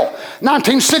Lee Vale,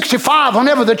 1965,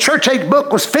 whenever the church age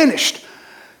book was finished,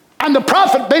 and the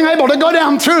prophet being able to go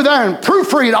down through there and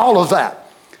proofread all of that.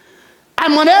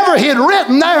 And whenever he had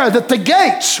written there that the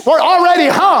gates were already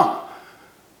hung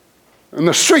and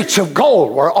the streets of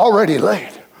gold were already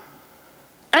laid,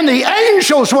 and the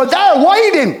angels were there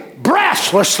waiting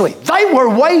breathlessly. They were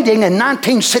waiting in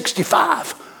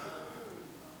 1965.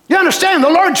 You understand, the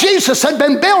Lord Jesus had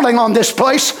been building on this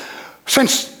place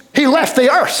since he left the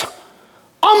earth.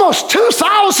 Almost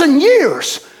 2,000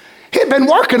 years he'd been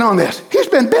working on this. He's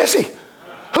been busy.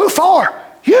 Who for?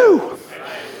 You.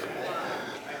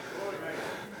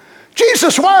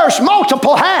 Jesus wears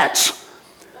multiple hats.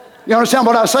 You understand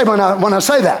what I say when I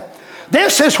say that?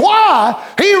 This is why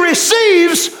he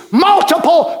receives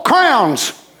multiple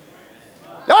crowns.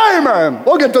 Amen.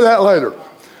 We'll get to that later.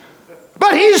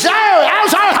 But he's there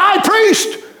as our high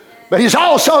priest. But he's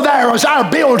also there as our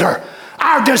builder,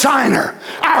 our designer,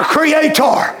 our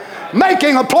creator,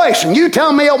 making a place. And you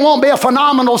tell me it won't be a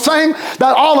phenomenal thing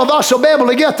that all of us will be able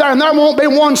to get there and there won't be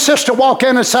one sister walk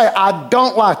in and say, I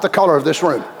don't like the color of this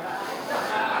room.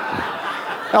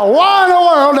 Now, why in the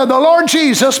world did the Lord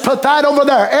Jesus put that over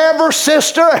there? Every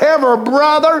sister, every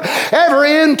brother,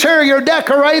 every interior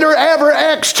decorator, every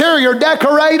exterior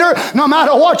decorator, no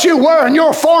matter what you were in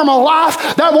your formal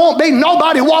life, there won't be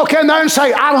nobody walk in there and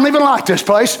say, I don't even like this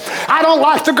place. I don't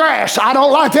like the grass. I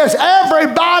don't like this.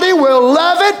 Everybody will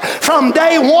love it from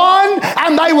day one,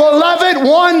 and they will love it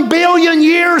 1 billion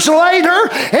years later.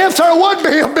 If there would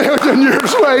be 1 billion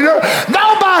years later,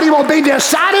 nobody will be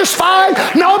dissatisfied.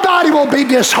 Nobody will be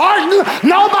disheartened.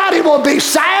 Nobody will be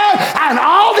sad, and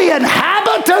all the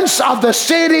inhabitants of the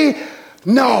city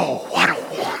know what a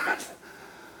woman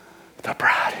the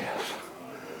bride is.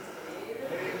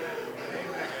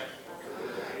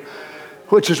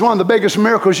 Which is one of the biggest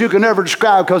miracles you can ever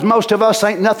describe, because most of us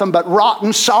ain't nothing but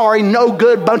rotten, sorry, no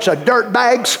good bunch of dirt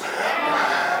bags.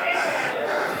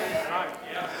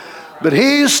 But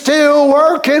he's still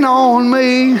working on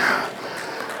me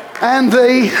and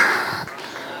thee.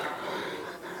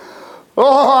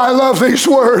 Oh, I love these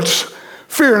words.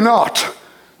 Fear not.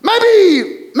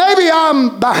 Maybe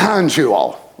I'm behind you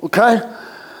all, okay?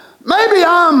 Maybe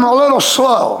I'm a little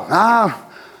slow.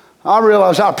 I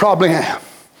realize I probably am.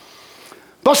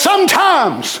 But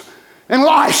sometimes in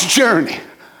life's journey,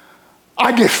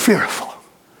 I get fearful.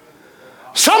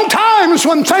 Sometimes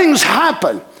when things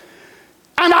happen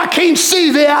and I can't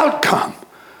see the outcome,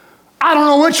 I don't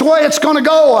know which way it's going to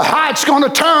go or how it's going to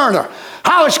turn or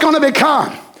how it's going to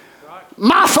become.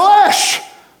 My flesh,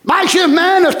 my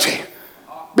humanity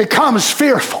becomes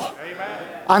fearful.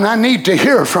 And I need to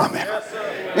hear from Him.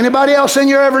 Anybody else in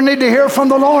here ever need to hear from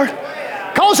the Lord?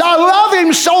 Because I love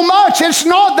Him so much. It's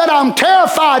not that I'm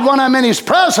terrified when I'm in His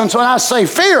presence when I say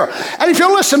fear. And if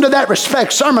you listen to that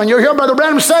respect sermon, you'll hear Brother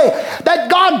Branham say that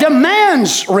God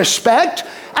demands respect.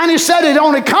 And he said it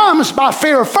only comes by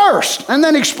fear first. And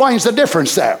then he explains the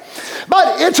difference there.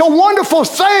 But it's a wonderful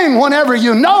thing whenever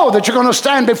you know that you're going to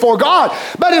stand before God.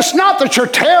 But it's not that you're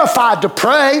terrified to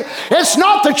pray. It's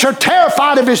not that you're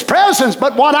terrified of His presence.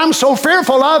 But what I'm so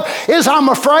fearful of is I'm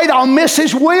afraid I'll miss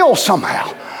His will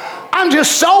somehow. I'm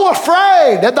just so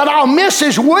afraid that I'll miss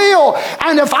His will.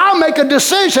 And if I make a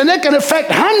decision, it can affect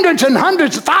hundreds and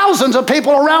hundreds of thousands of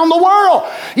people around the world.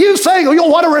 You think,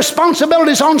 what a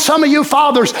responsibility is on some of you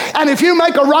fathers. And if you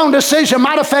make a wrong decision, it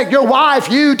might affect your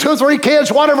wife, you, 2 or 3 kids,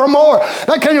 whatever more.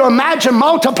 But can you imagine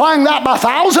multiplying that by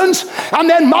thousands? And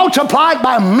then multiply it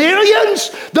by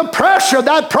millions? The pressure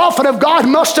that prophet of God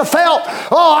must have felt.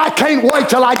 Oh, I can't wait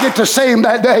till I get to see him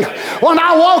that day. When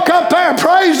I walk up there,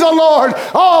 praise the Lord.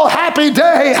 Oh, happy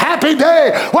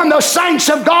day when the saints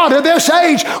of God of this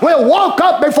age will walk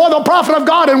up before the prophet of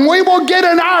God, and we will get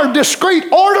in our discreet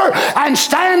order and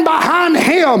stand behind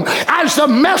him as the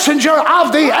messenger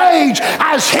of the age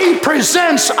as he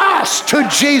presents us to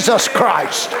Jesus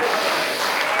Christ.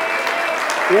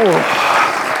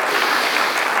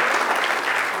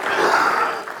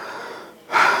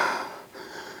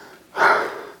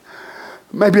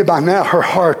 Maybe by now her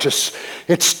heart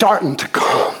it's starting to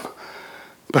calm.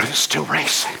 But it's still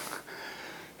racing.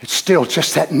 It's still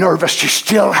just that nervous. She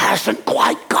still hasn't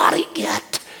quite got it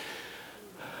yet.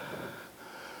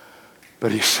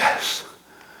 But he says,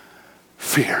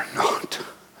 fear not.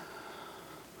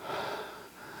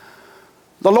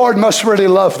 The Lord must really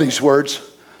love these words.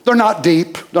 They're not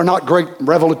deep. They're not great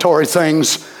revelatory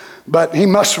things. But He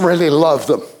must really love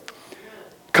them.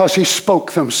 Because He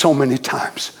spoke them so many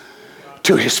times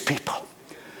to His people.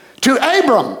 To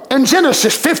Abram in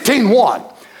Genesis 15:1.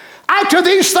 After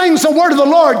these things, the word of the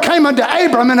Lord came unto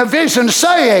Abram in a vision,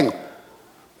 saying,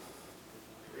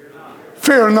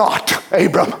 Fear not,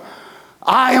 Abram.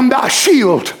 I am thy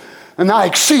shield and thy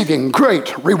exceeding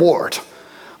great reward.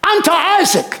 Unto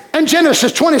Isaac in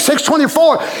Genesis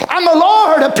 26:24, and the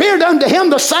Lord appeared unto him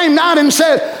the same night and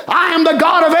said, I am the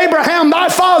God of Abraham thy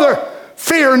father.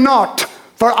 Fear not,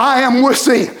 for I am with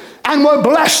thee, and will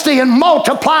bless thee and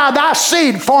multiply thy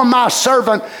seed for my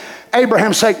servant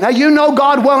Abraham's sake. Now you know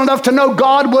God well enough to know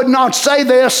God would not say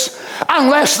this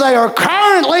unless they are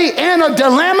currently in a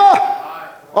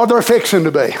dilemma or they're fixing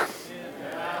to be.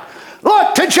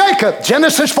 Look to Jacob,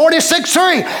 Genesis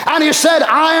 46:3, and he said,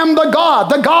 I am the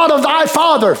God of thy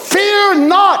father. Fear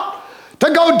not to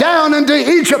go down into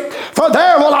Egypt, for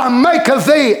there will I make of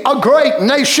thee a great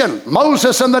nation.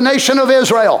 Moses and the nation of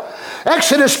Israel.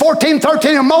 Exodus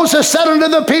 14:13, and Moses said unto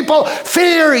the people,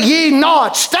 Fear ye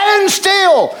not, stand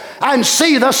still and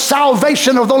see the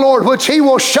salvation of the Lord, which He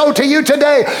will show to you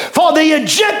today. For the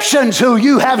Egyptians who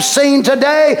you have seen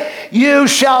today, you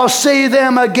shall see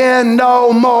them again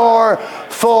no more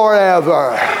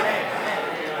forever.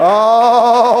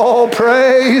 Oh,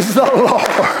 praise the Lord.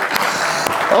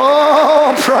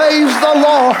 Oh, praise the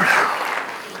Lord.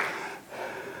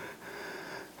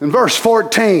 In verse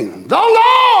 14, the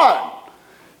Lord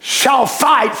shall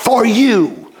fight for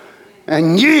you,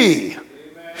 and ye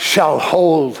shall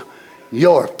hold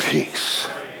your peace.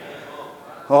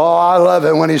 Oh, I love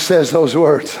it when he says those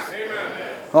words.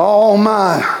 Oh,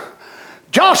 my.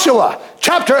 Joshua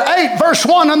chapter 8, verse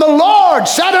 1, and the Lord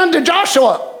said unto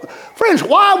Joshua, friends,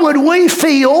 why would we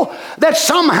feel that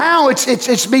somehow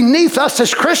it's beneath us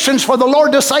as Christians for the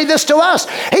Lord to say this to us?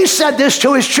 He said this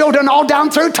to His children all down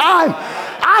through time.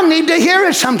 I need to hear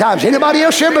it sometimes. Anybody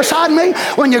else here beside me?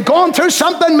 When you're going through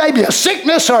something, maybe a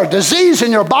sickness or a disease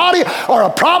in your body or a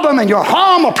problem in your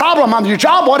home, a problem on your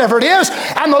job, whatever it is,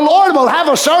 and the Lord will have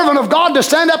a servant of God to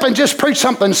stand up and just preach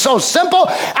something so simple,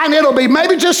 and it'll be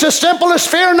maybe just as simple as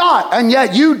fear not, and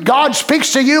yet God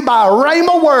speaks to you by a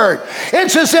rhema word.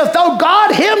 It's as if though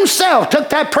God Himself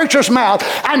took that preacher's mouth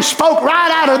and spoke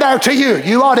right out of there to you.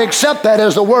 You ought to accept that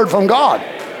as the word from God.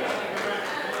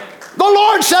 The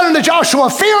Lord said unto Joshua,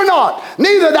 fear not,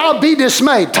 neither thou be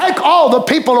dismayed. Take all the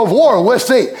people of war with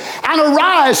thee, and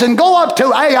arise and go up to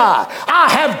Ai. I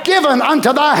have given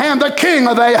unto thy hand the king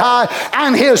of Ai,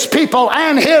 and his people,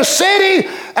 and his city,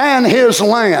 and his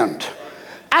land.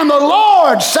 And the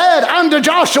Lord said unto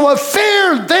Joshua,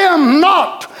 fear them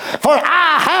not, for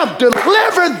I have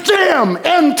delivered them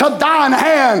into thine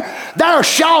hand. There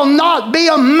shall not be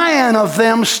a man of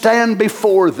them stand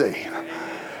before thee.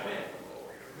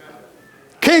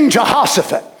 King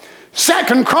Jehoshaphat,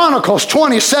 2 Chronicles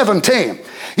 20:17.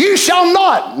 You shall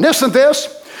not, listen to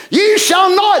this, you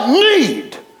shall not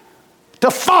need to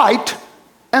fight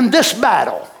in this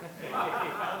battle.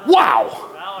 Wow.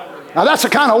 Now that's the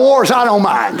kind of wars I don't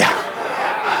mind.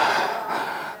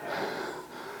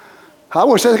 I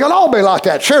wish they could all be like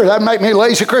that. Sure, that'd make me a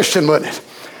lazy Christian, wouldn't it?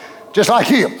 Just like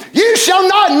you. You shall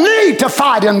not need to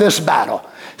fight in this battle.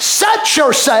 Set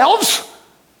yourselves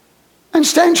and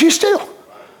stand ye still,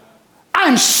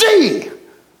 and see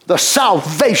the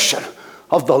salvation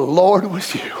of the Lord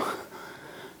with you.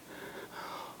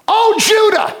 O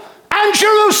Judah and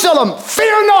Jerusalem,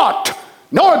 fear not,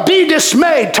 nor be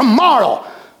dismayed. Tomorrow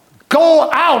go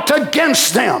out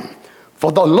against them,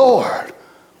 for the Lord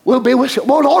will be with you.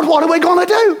 Well, Lord, what are we going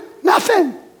to do?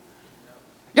 Nothing.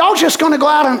 Y'all just going to go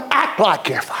out and act like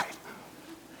you're fighting.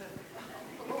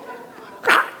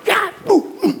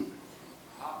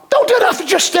 Don't do nothing,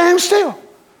 just stand still.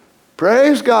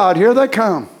 Praise God, here they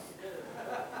come.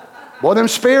 Boy, them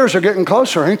spears are getting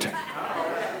closer, ain't they?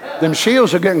 Them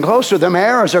shields are getting closer, them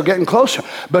arrows are getting closer.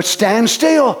 But stand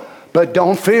still, but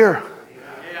don't fear.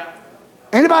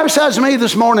 Anybody besides me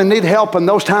this morning need help when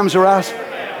those times arise?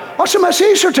 Well, it's much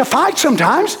easier to fight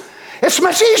sometimes. It's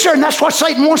much easier, and that's what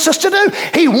Satan wants us to do.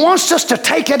 He wants us to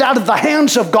take it out of the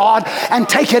hands of God and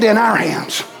take it in our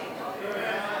hands.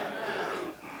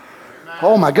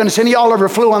 Oh my goodness, any of y'all ever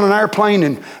flew on an airplane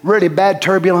in really bad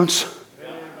turbulence?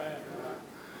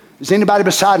 Does anybody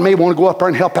beside me want to go up there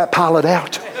and help that pilot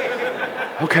out?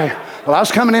 Okay. Well, I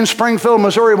was coming in Springfield,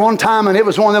 Missouri one time, and it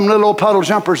was one of them little old puddle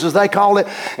jumpers, as they call it.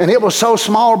 And it was so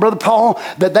small, Brother Paul,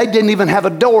 that they didn't even have a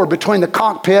door between the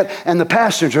cockpit and the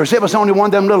passengers. It was only one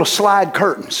of them little slide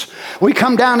curtains. We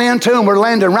come down into, and we're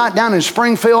landing right down in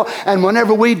Springfield, and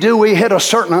whenever we do, we hit a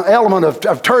certain element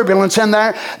of turbulence in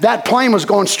there. That plane was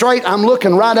going straight. I'm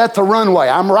looking right at the runway.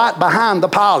 I'm right behind the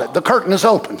pilot. The curtain is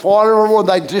open. Whatever,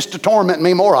 they just to torment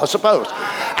me more, I suppose.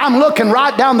 I'm looking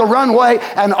right down the runway,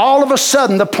 and all of a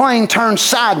sudden, the plane turns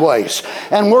sideways,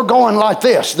 and we're going like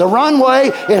this. The runway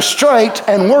is straight,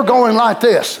 and we're going like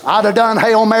this. I'd have done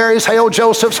Hail Marys, Hail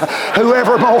Josephs,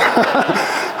 whoever more.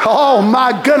 Oh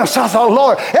my goodness, I thought,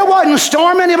 Lord, it wasn't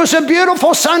storming, it was a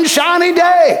beautiful sunshiny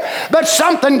day, but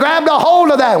something grabbed a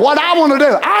hold of that. What I want to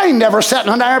do, I ain't never sat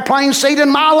in an airplane seat in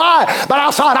my life, but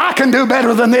I thought I can do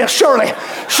better than this, surely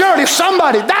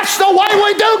somebody. That's the way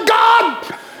we do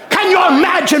God. Can you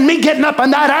imagine me getting up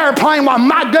in that airplane? Well,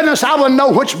 my goodness, I wouldn't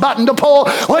know which button to pull,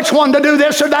 which one to do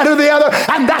this or that or the other.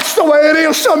 And that's the way it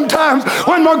is sometimes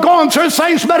when we're going through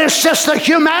things. But it's just the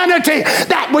humanity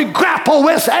that we grapple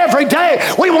with every day.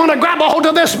 We want to grab a hold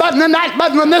of this button and that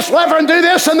button and this lever and do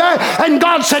this and that. And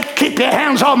God said, keep your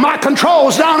hands on my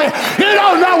controls, Donnie. You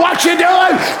don't know what you're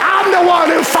doing. I'm the one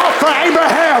who fought for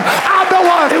Abraham. I'm the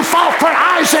one who fought for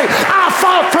Isaac. I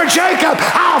fought for Jacob.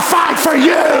 I'll fight for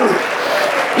you.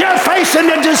 You're facing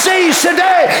a disease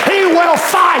today. He will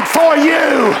fight for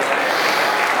you.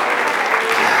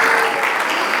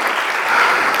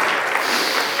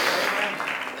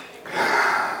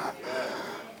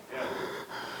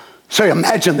 So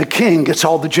imagine the king gets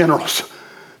all the generals,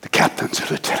 the captains,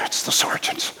 the lieutenants, the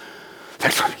sergeants. They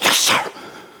say, yes, sir.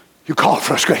 You called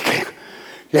for us, great king.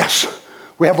 Yes,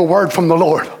 we have a word from the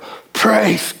Lord.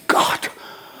 Praise God.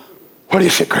 What do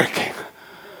you say, great king?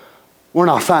 We're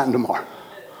not fighting tomorrow.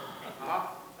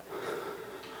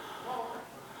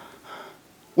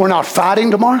 We're not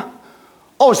fighting tomorrow?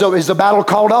 Oh, so is the battle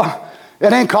called off?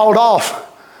 It ain't called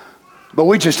off, but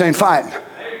we just ain't fighting.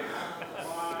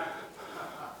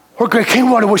 Well, great king,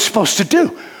 what are we supposed to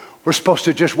do? We're supposed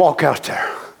to just walk out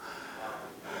there.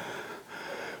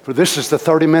 For this is the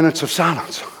 30 minutes of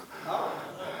silence.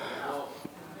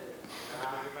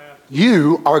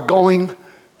 You are going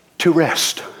to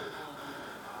rest.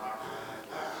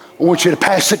 I want you to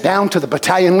pass it down to the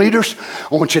battalion leaders.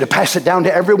 I want you to pass it down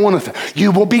to every one of them.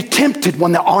 You will be tempted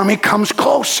when the army comes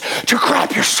close to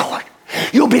grab your sword.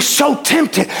 You'll be so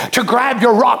tempted to grab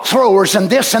your rock throwers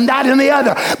and this and that and the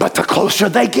other. But the closer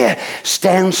they get,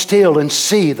 stand still and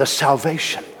see the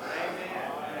salvation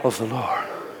of the Lord.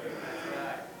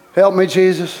 Help me,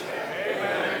 Jesus.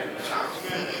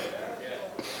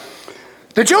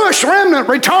 The Jewish remnant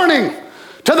returning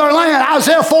to their land.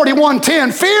 Isaiah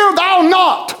 41:10, fear thou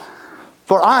not,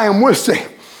 for I am with thee.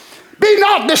 Be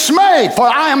not dismayed, for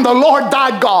I am the Lord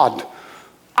thy God.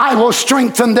 I will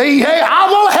strengthen thee, yea, I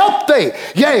will help thee.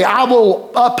 Yea, I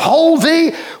will uphold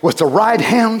thee with the right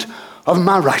hand of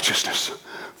my righteousness.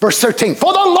 Verse 13,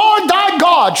 for the Lord thy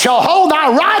God shall hold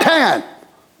thy right hand.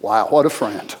 Wow, what a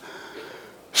friend.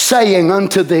 Saying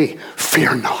unto thee,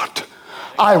 fear not,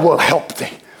 I will help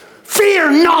thee.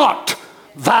 Fear not,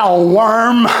 thou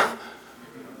worm.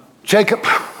 Jacob.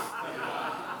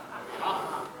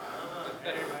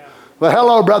 Well,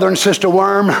 hello, brother and sister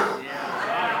worm.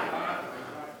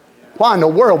 Why in the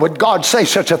world would God say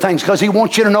such a thing? Because he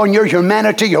wants you to know in your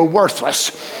humanity you're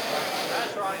worthless.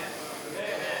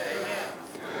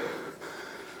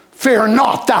 Fear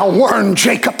not, thou worm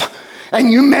Jacob,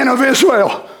 and you men of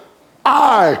Israel,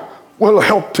 I will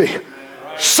help thee,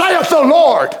 saith the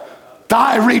Lord,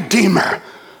 thy Redeemer,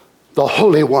 the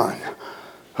Holy One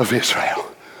of Israel.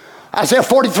 Isaiah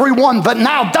 43:1, but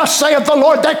now thus saith the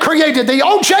Lord that created thee,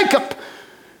 O Jacob,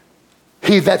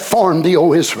 he that formed thee,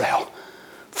 O Israel.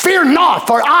 Fear not,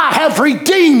 for I have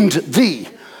redeemed thee.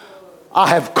 I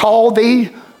have called thee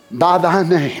by thy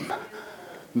name.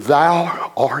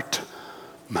 Thou art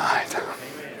mine.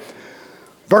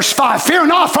 Verse 5, fear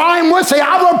not, for I am with thee.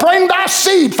 I will bring thy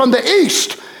seed from the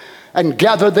east and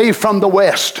gather thee from the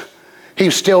west.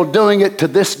 He's still doing it to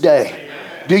this day.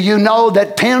 Do you know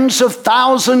that tens of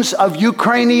thousands of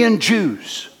Ukrainian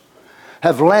Jews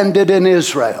have landed in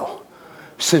Israel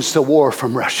since the war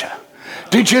from Russia?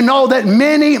 Did you know that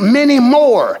many, many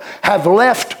more have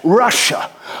left Russia,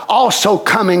 also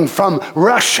coming from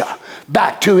Russia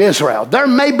back to Israel? There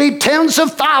may be tens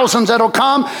of thousands that'll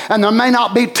come, and there may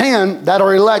not be 10 that'll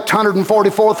elect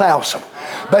 144,000.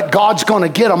 But God's going to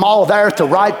get them all there at the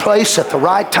right place at the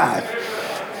right time.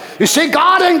 You see,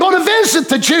 God ain't going to visit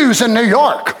the Jews in New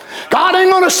York. God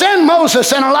ain't going to send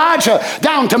Moses and Elijah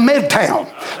down to Midtown.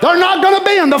 They're not going to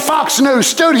be in the Fox News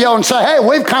studio and say, hey,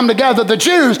 we've come to gather the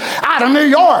Jews out of New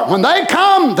York. When they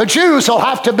come, the Jews will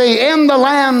have to be in the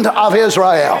land of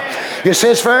Israel. You see,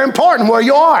 it's very important where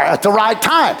you are at the right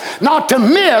time, not to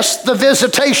miss the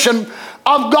visitation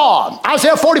of God.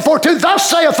 Isaiah 44:2, thus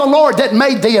saith the Lord that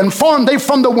made thee and formed thee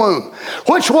from the womb,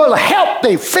 which will help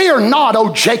thee. Fear not,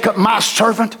 O Jacob, my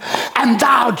servant, and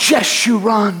thou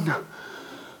Jeshurun,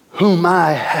 whom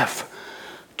I have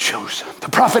chosen. The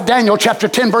prophet Daniel, chapter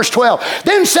 10, verse 12.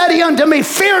 Then said he unto me,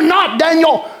 fear not,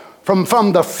 Daniel,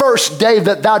 from the first day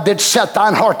that thou didst set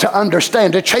thine heart to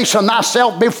understand, to chasten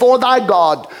thyself before thy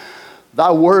God,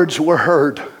 thy words were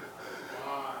heard,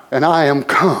 and I am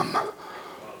come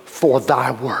for thy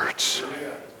words.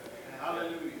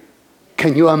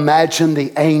 Can you imagine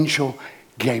the angel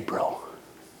Gabriel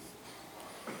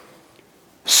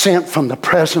sent from the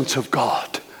presence of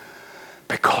God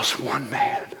because one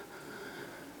man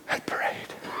had prayed?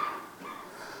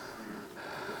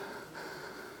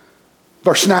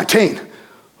 Verse 19,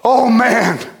 O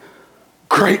man,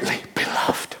 greatly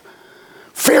beloved,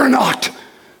 fear not,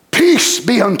 peace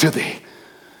be unto thee.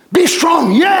 Be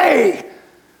strong, yea,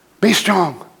 be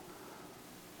strong.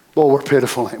 Boy, we're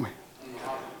pitiful, ain't we?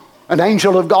 An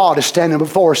angel of God is standing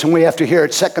before us, and we have to hear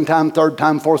it second time, third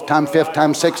time, fourth time, fifth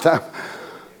time, sixth time.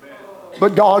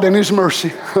 But God in his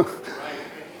mercy,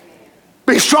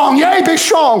 be strong, yea, be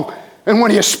strong. And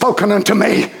when he has spoken unto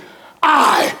me,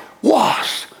 I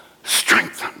was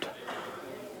strengthened.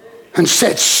 And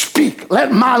said, speak,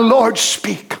 let my Lord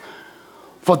speak,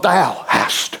 for thou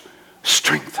hast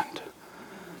strengthened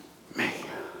me.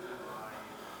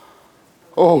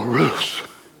 Oh, Ruth.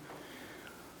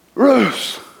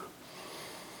 Ruth.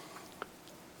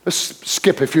 Let's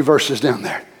skip a few verses down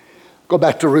there. Go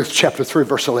back to Ruth chapter 3,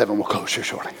 verse 11. We'll close here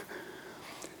shortly.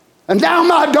 And now,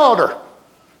 my daughter,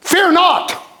 fear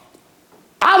not.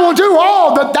 I will do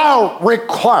all that thou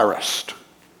requirest.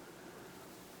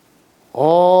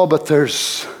 Oh, but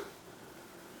there's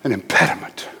an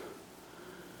impediment.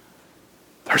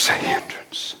 There's a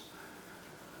hindrance.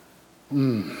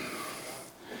 Now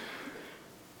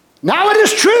it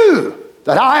is true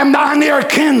that I am thy near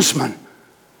kinsman.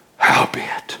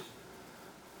 Howbeit,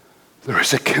 there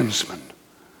is a kinsman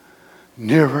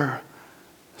nearer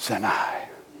than I.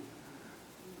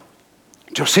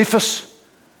 Josephus,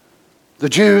 the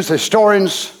Jews, the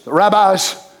historians, the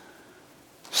rabbis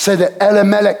say that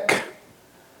Elimelech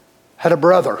had a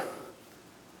brother,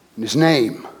 and his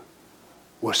name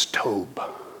was Tob.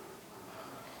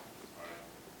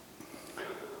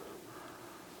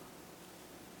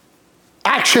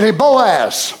 Actually,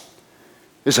 Boaz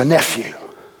is a nephew.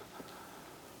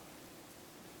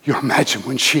 You imagine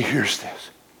when she hears this.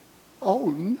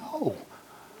 Oh no.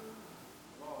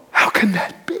 How can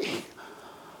that be?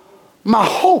 my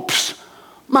hopes,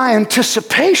 my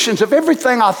anticipations of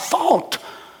everything I thought.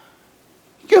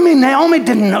 You mean Naomi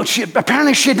didn't know?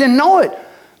 Apparently she didn't know it.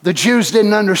 The Jews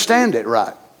didn't understand it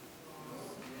right.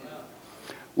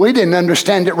 We didn't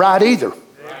understand it right either.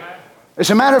 As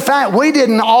a matter of fact, we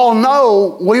didn't all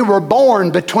know we were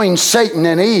born between Satan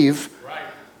and Eve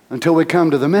until we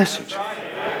come to the message.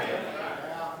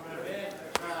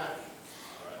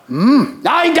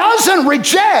 Now, he doesn't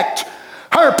reject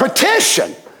her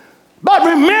petition. But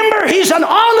remember, he's an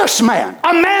honest man,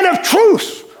 a man of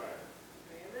truth.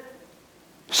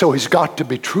 So he's got to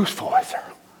be truthful with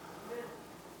her.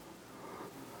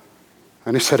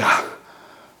 And he said,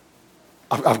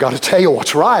 I've got to tell you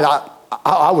what's right.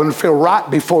 I wouldn't feel right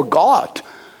before God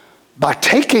by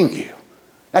taking you.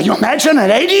 Now you imagine an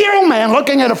 80-year-old man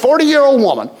looking at a 40-year-old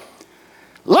woman,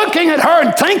 looking at her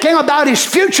and thinking about his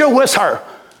future with her.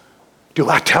 Do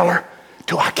I tell her?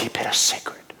 Do I keep it a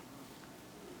secret?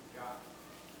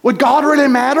 Would God really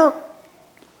matter?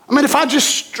 I mean, if I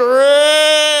just stretch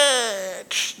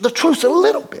the truth a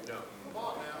little bit.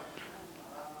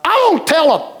 I won't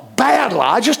tell a bad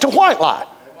lie, just a white lie.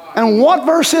 And what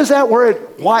verse is that where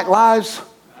it white lies?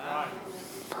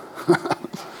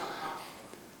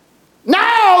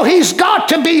 Now he's got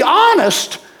to be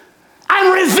honest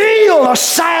and reveal a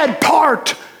sad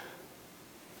part.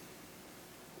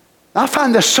 I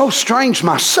find this so strange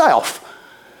myself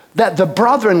that the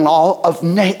brother-in-law of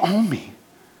Naomi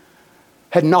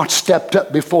had not stepped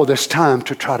up before this time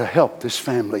to try to help this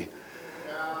family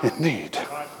in need.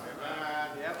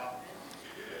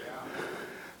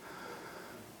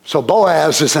 So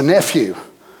Boaz is a nephew,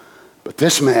 but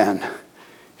this man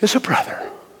is a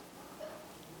brother.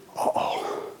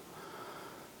 Uh-oh.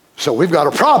 So we've got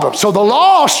a problem. So the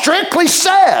law strictly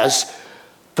says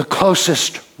the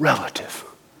closest relative.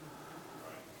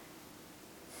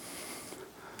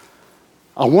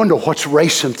 I wonder what's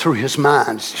racing through his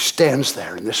mind as he stands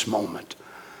there in this moment.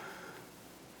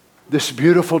 This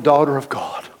beautiful daughter of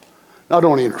God, not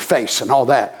only in her face and all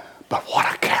that, but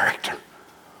what a character.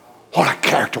 What a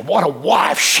character. What a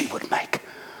wife she would make.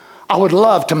 I would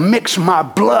love to mix my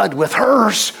blood with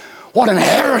hers. What an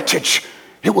heritage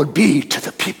it would be to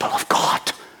the people of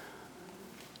God.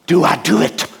 Do I do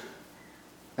it?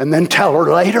 And then tell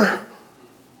her later?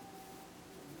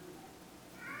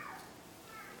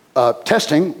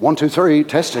 Testing, 1, 2, 3,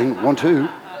 testing, 1, 2.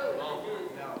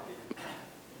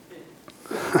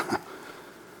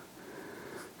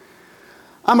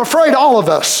 I'm afraid all of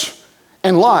us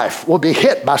in life will be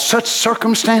hit by such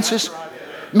circumstances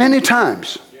many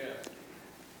times.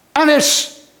 And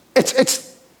it's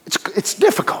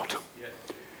difficult.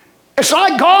 It's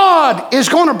like God is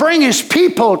going to bring his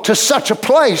people to such a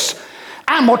place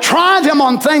and will try them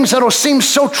on things that will seem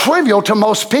so trivial to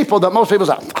most people that most people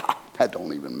say, that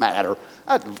don't even matter.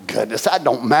 Goodness, that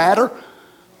don't matter.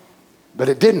 But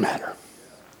it did matter.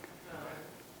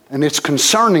 And it's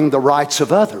concerning the rights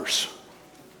of others.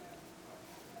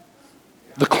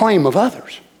 The claim of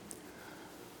others.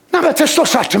 Now, but this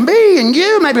looks like to me and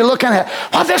you may be looking at,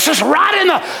 well, this is right in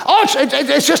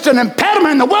the, it's just an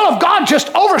impediment in the will of God.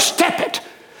 Just overstep it.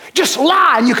 Just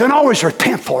lie and you can always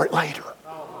repent for it later.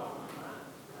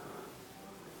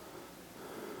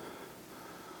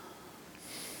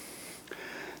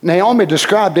 Naomi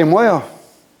described him well,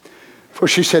 for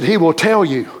she said, he will tell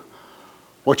you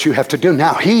what you have to do.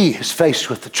 Now he is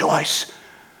faced with the choice.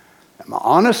 Am I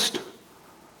honest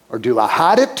or do I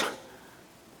hide it?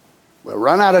 We'll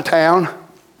run out of town.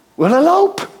 We'll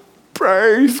elope.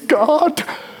 Praise God.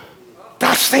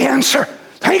 That's the answer.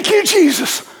 Thank you,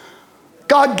 Jesus.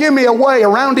 God, give me a way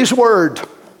around his word.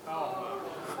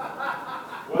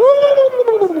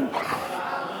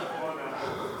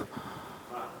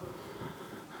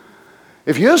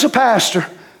 If you as a pastor,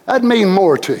 that'd mean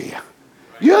more to you.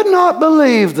 You'd not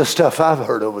believe the stuff I've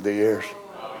heard over the years.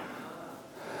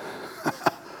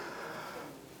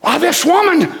 Why, this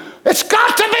woman, it's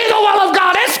got to be the will of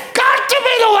God. It's got to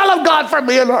be the will of God for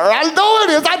me and her. I know it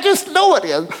is. I just know it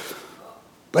is.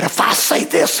 But if I say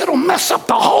this, it'll mess up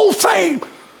the whole thing.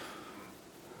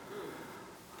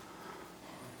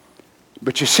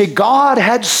 But you see, God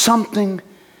had something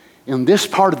in this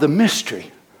part of the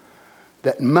mystery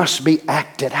that must be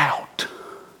acted out.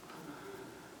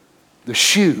 The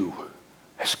shoe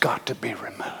has got to be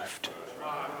removed.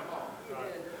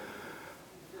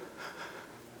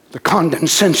 The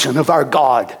condescension of our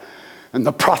God. And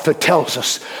the prophet tells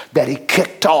us that he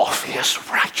kicked off his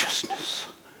righteousness.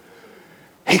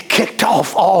 He kicked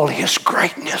off all his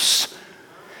greatness.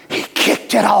 He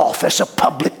kicked it off as a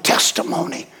public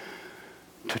testimony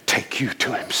to take you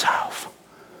to himself.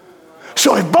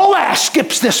 So if Boaz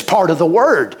skips this part of the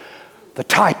word, The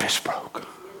type is broke.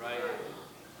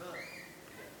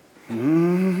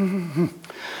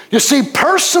 You see,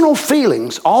 personal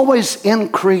feelings always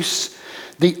increase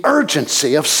the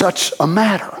urgency of such a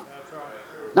matter.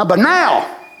 But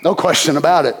now, no question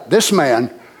about it, this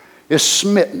man is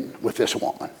smitten with this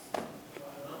woman.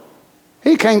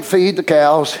 He can't feed the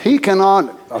cows. He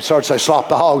cannot, I started to say slop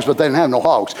the hogs, but they didn't have no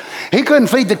hogs. He couldn't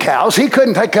feed the cows. He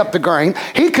couldn't take up the grain.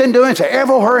 He couldn't do anything.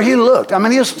 Everywhere he looked. I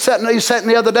mean, he was sitting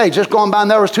the other day, just going by,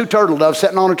 and there was 2 turtle doves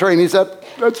sitting on a tree, and he said,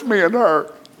 that's me and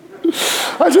her.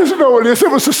 I just know it is. It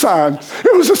was a sign.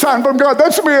 It was a sign from God.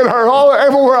 That's me and her.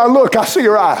 Everywhere I look, I see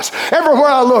her eyes. Everywhere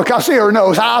I look, I see her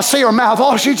nose. I see her mouth.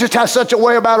 Oh, she just has such a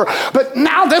way about her. But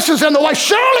now this is in the way.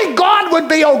 Surely God would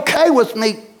be okay with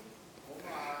me.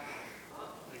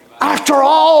 After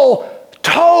all,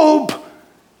 Tob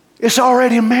is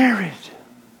already married.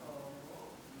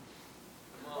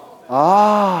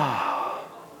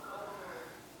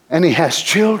 And he has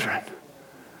children.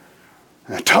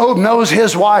 And Tob knows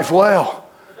his wife well.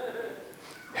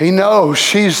 He knows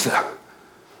she's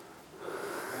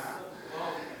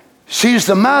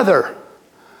the mother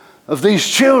of these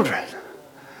children.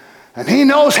 And he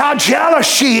knows how jealous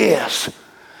she is.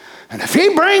 And if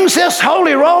he brings this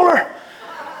holy roller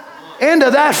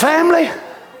into that family,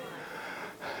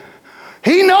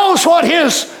 he knows what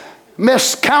his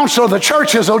miscounsel of the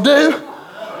churches will do.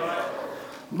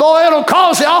 Boy, it'll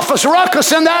cause the office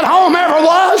ruckus in that home ever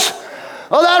was.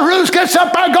 Well, that Ruth gets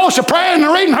up there, goes to praying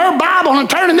and reading her Bible and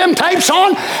turning them tapes on,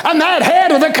 and that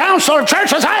head of the council of church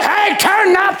says, hey,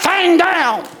 turn that thing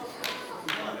down.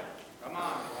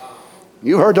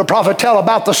 You heard the prophet tell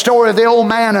about the story of the old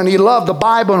man, and he loved the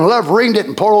Bible and loved reading it.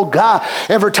 And poor old guy,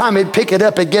 every time he'd pick it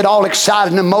up, he'd get all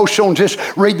excited and emotional and just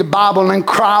read the Bible and then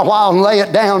cry a while and lay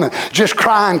it down and just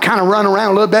cry and kind of run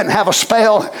around a little bit and have a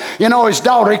spell. You know, his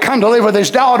daughter, he come to live with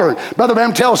his daughter. Brother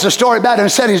Branham tells the story about it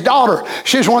and said his daughter,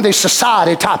 she was one of these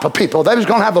society type of people. They was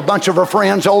going to have a bunch of her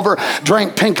friends over,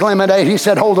 drink pink lemonade. He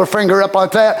said, hold her finger up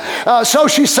like that. So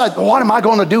she said, what am I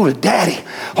going to do with Daddy?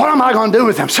 What am I going to do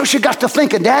with him? So she got to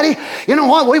thinking, Daddy, you know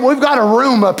what? We've got a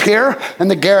room up here in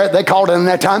the garret, they called it in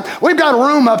that time. We've got a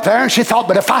room up there. And she thought,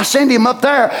 but if I send him up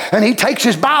there and he takes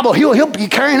his Bible, he'll be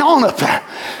carrying on up there.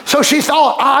 So she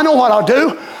thought, I know what I'll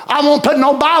do. I won't put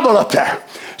no Bible up there.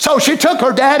 So she took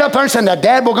her dad up there and said, now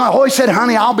Dad, we're going. Oh, he said,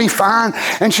 honey, I'll be fine.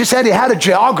 And she said he had a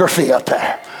geography up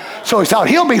there. So he thought,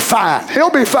 he'll be fine. He'll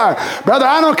be fine. Brother,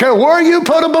 I don't care where you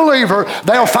put a believer,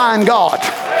 they'll find God. Is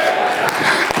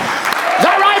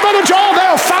that right, Brother Joel?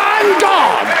 They'll find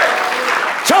God.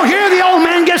 So here the old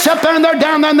man gets up there and they're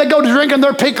down there and they go to drinking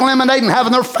their pink lemonade and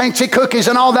having their fancy cookies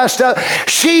and all that stuff.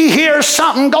 She hears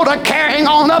something go to carrying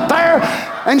on up there.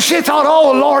 And she thought,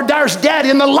 oh, Lord, there's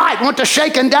Daddy. And the light went to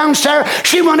shaking downstairs.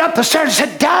 She went up the stairs and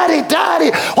said, Daddy,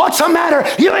 Daddy, what's the matter?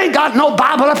 You ain't got no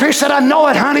Bible up here. He said, I know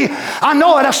it, honey. I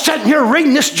know it. I was sitting here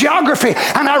reading this geography.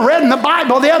 And I read in the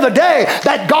Bible the other day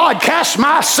that God cast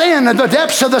my sin in the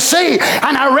depths of the sea.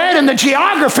 And I read in the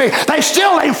geography, they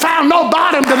still ain't found no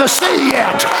bottom to the sea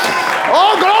yet.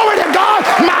 Oh, glory to God.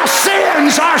 My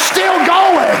sins are still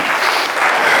going.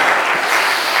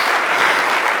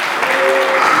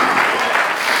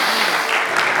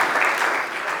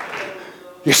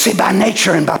 You see, by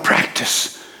nature and by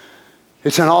practice,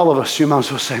 it's in all of us. You might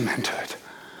as well say amen to it.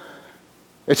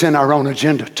 It's in our own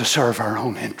agenda to serve our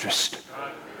own interest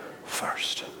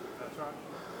first.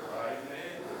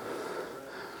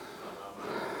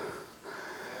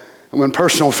 And when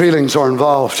personal feelings are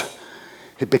involved,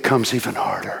 it becomes even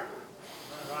harder.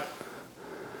 I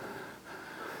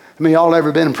mean, y'all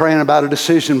ever been praying about a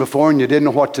decision before and you didn't know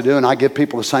what to do? And I give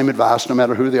people the same advice no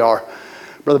matter who they are.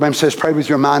 Brother Branham says, pray with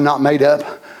your mind not made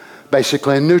up,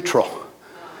 basically in neutral.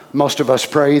 Most of us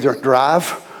pray either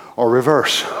drive or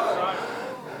reverse.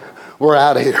 We're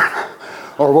out of here.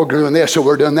 Or we're doing this or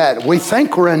we're doing that. We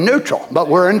think we're in neutral, but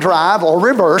we're in drive or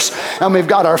reverse, and we've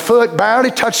got our foot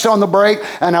barely touched on the brake,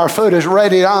 and our foot is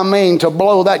ready, to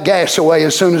blow that gas away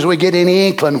as soon as we get any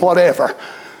inkling, whatever.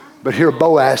 But here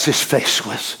Boaz is faced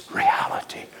with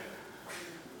reality.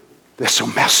 This will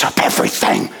mess up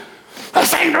everything.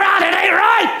 This ain't right, it ain't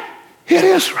right. It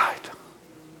is right.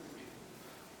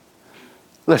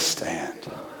 Let's stand.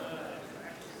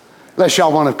 Unless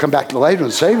y'all want to come back later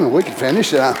and say, we can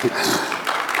finish it.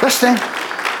 Let's stand.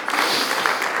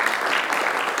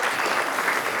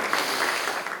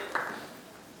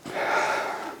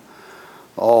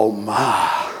 Oh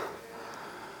my.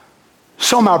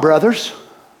 So my brothers,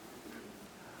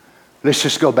 let's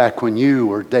just go back when you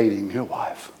were dating your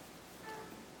wife.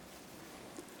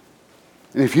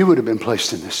 And if you would have been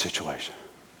placed in this situation,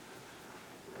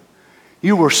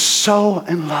 you were so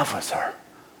in love with her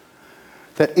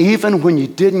that even when you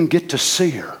didn't get to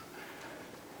see her,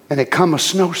 and it come a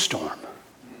snowstorm,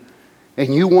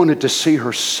 and you wanted to see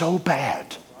her so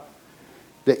bad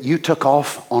that you took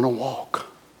off on a walk,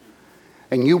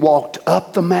 and you walked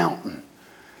up the mountain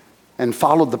and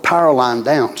followed the power line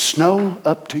down, snow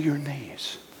up to your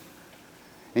knees,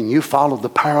 and you followed the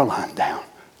power line down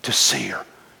to see her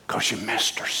because you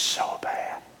missed her so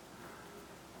bad.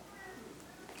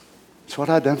 That's what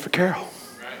I'd done for Carol.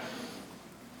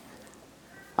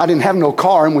 I didn't have no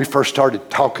car when we first started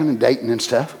talking and dating and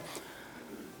stuff.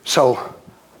 So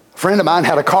a friend of mine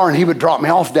had a car and he would drop me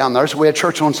off down there. So we had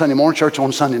church on Sunday morning, church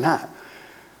on Sunday night.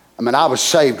 I mean, I was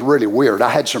saved really weird. I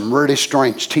had some really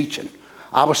strange teaching.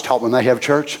 I was taught when they have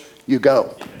church, you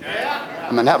go.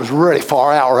 I mean, that was really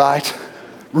far out, right?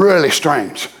 Really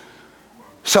strange.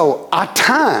 So I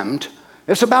timed,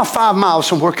 it's about 5 miles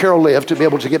from where Carol lived to be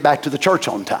able to get back to the church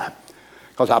on time.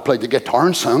 Because I played the guitar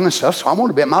and sung and stuff, so I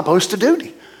wanted to be at my post of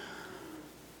duty.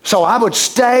 So I would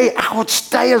stay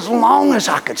as long as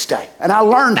I could stay. And I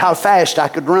learned how fast I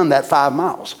could run that 5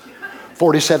 miles.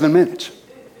 47 minutes.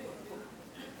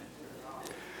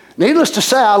 Needless to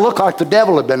say, I looked like the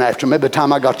devil had been after me by the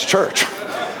time I got to church.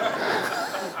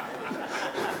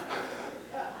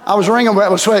 I was wringing wet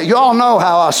with sweat. You all know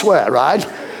how I sweat, right?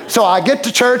 So I get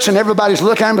to church and everybody's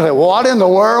looking at me and say, what in the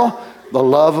world? The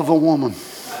love of a woman.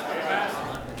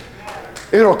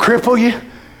 It'll cripple you.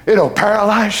 It'll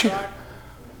paralyze you.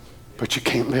 But you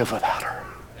can't live without her.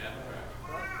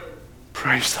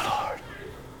 Praise the Lord.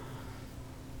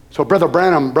 So Brother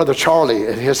Branham, Brother Charlie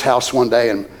at his house one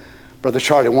day, and Brother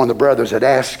Charlie, one of the brothers, had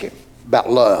asked him about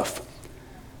love.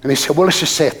 And he said, well, let's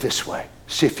just say it this way.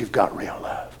 See if you've got real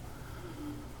love.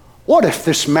 What if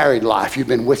this married life, you've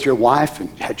been with your wife and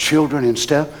had children and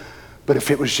stuff, but if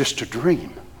it was just a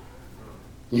dream?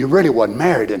 You really wasn't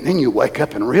married, and then you wake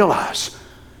up and realize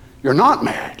you're not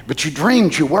married, but you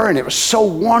dreamed you were, and it was so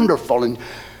wonderful. And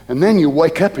then you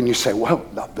wake up and you say, well,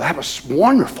 that was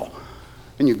wonderful.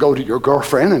 And you go to your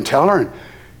girlfriend and tell her, and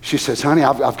she says, honey,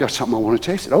 I've got something I want to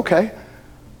tell you. I said, okay,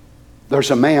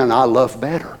 there's a man I love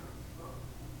better.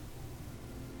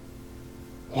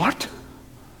 What?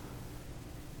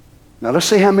 Now let's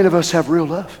see how many of us have real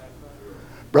love.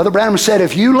 Brother Branham said,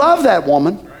 if you love that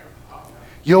woman,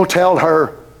 you'll tell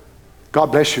her, God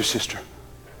bless you, sister.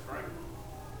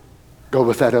 Go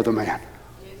with that other man.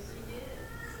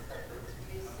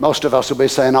 Most of us will be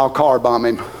saying, I'll car bomb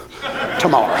him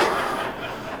tomorrow.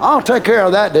 I'll take care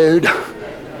of that dude.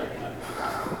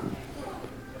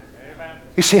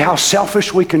 You see how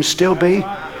selfish we can still be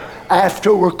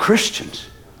after we're Christians.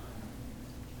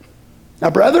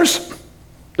 Now, brothers,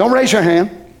 don't raise your hand,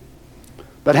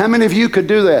 but how many of you could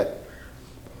do that?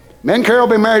 Me and Carol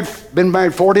been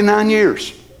married 49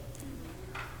 years.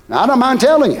 Now, I don't mind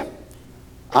telling you,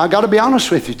 I got to be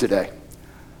honest with you today.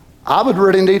 I would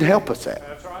really need help with that.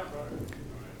 That's right, brother.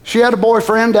 She had a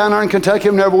boyfriend down there in Kentucky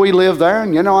whenever we lived there,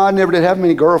 and I never did have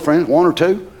many girlfriends, one or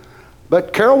two.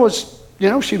 But Carol was,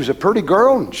 she was a pretty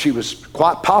girl, and she was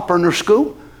quite popular in her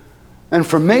school. And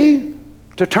for me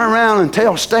to turn around and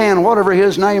tell Stan, whatever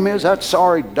his name is, that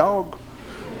sorry dog,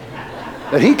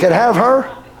 that he could have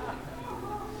her,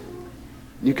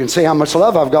 you can see how much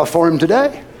love I've got for him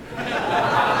today.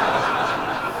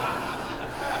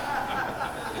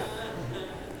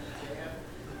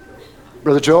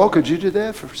 Brother Joel, could you do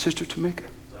that for Sister Tamika?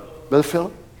 Brother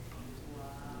Philip?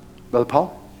 Brother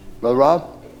Paul? Brother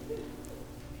Rob?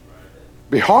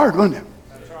 Be hard, wouldn't it?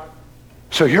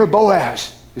 So your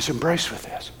Boaz is embraced with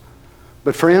this.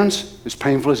 But friends, as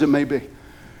painful as it may be,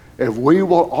 if we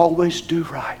will always do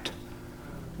right,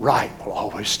 right will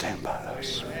always stand by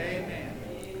us.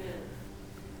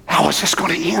 How is this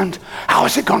going to end? How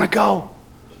is it going to go?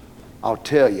 I'll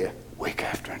tell you, week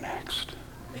after next.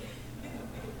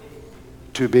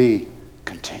 To be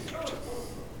continued.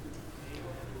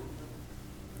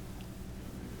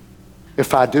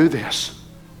 If I do this,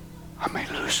 I may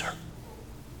lose her.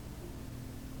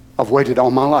 I've waited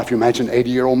all my life. You imagine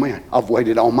 80-year-old man. I've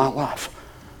waited all my life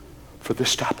for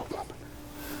this type of woman.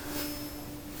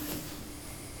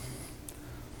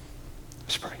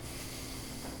 Let's pray.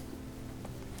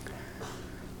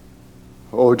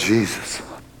 Oh, Jesus.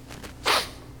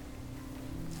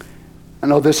 I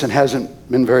know this one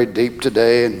hasn't been very deep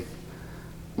today, and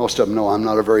most of them know I'm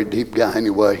not a very deep guy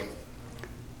anyway.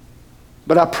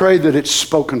 But I pray that it's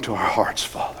spoken to our hearts,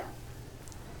 Father.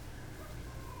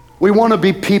 We want to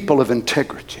be people of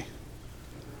integrity.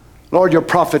 Lord, your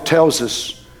prophet tells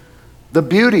us the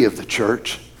beauty of the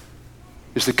church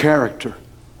is the character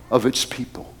of its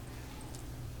people.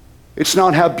 It's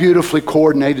not how beautifully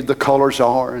coordinated the colors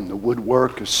are and the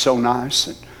woodwork is so nice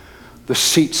and the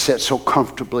seats set so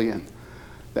comfortably and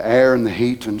the air and the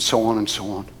heat and so on and so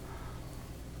on.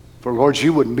 For Lord,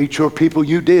 you would meet your people.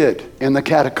 You did in the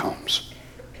catacombs.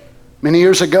 Many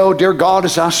years ago, dear God,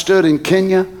 as I stood in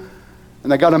Kenya,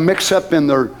 and they got a mix up in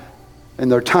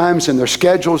their times and their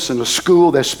schedules and the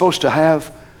school they're supposed to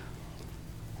have.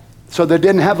 So they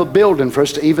didn't have a building for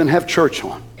us to even have church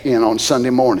on Sunday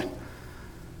morning.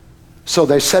 So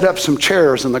they set up some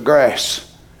chairs in the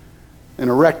grass and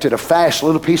erected a fast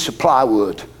little piece of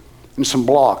plywood and some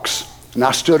blocks. And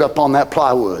I stood up on that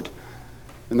plywood.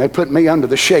 And they put me under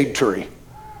the shade tree.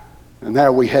 And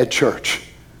there we had church.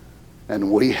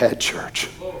 And we had church.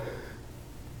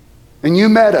 And you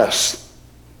met us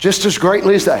just as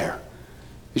greatly as there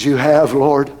as you have,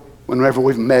 Lord, whenever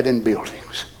we've met in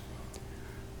buildings.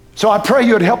 So I pray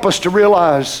you'd help us to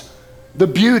realize the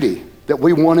beauty that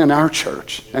we want in our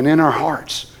church and in our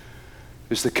hearts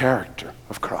is the character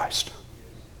of Christ.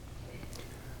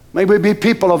 May we be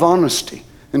people of honesty,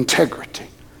 integrity,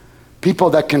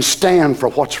 people that can stand for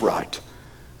what's right.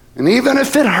 And even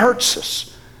if it hurts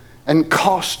us and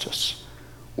costs us,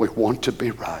 we want to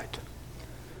be right.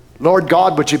 Lord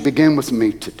God, would you begin with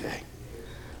me today?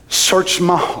 Search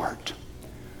my heart.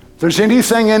 If there's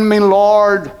anything in me,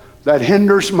 Lord, that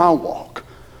hinders my walk,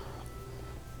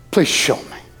 please show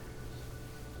me.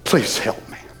 Please help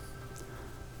me.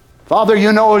 Father,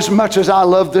 you know as much as I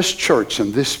love this church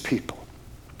and this people.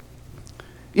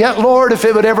 Yet, Lord, if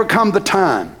it would ever come the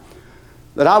time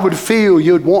that I would feel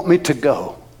you'd want me to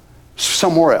go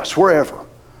somewhere else, wherever,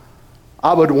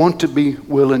 I would want to be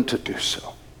willing to do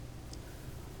so.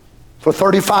 For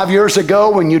 35 years ago,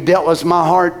 when you dealt with my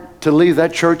heart to leave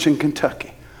that church in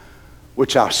Kentucky,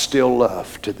 which I still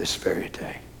love to this very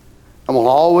day, I will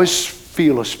always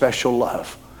feel a special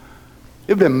love.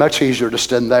 It would have been much easier to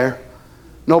stand there.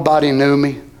 Nobody knew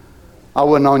me. I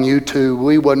wasn't on YouTube.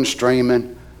 We wasn't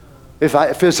streaming. If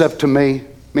it's up to me, me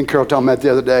and Carol talking about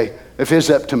the other day, if it's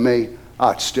up to me,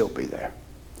 I'd still be there.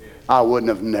 I wouldn't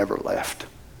have never left.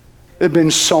 It'd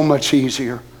been so much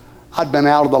easier. I'd been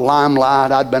out of the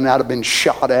limelight. I'd been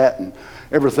shot at and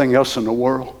everything else in the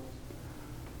world.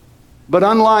 But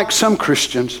unlike some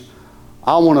Christians,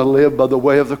 I want to live by the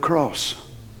way of the cross.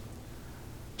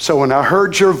 So when I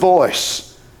heard your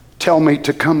voice tell me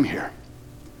to come here,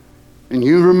 and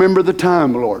you remember the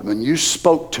time, Lord, when you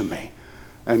spoke to me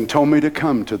and told me to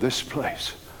come to this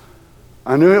place,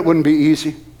 I knew it wouldn't be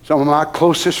easy. Some of my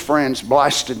closest friends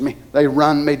blasted me. They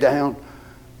run me down.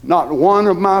 Not one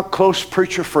of my close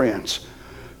preacher friends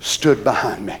stood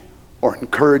behind me or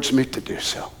encouraged me to do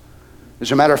so.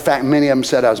 As a matter of fact, many of them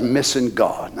said I was missing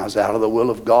God and I was out of the will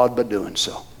of God by doing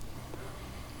so.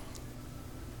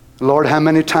 Lord, how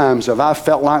many times have I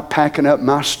felt like packing up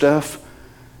my stuff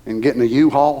and getting a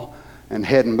U-Haul and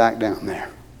heading back down there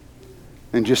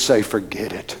and just say,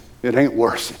 forget it. It ain't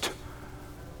worth it.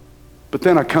 But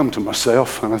then I come to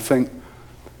myself and I think,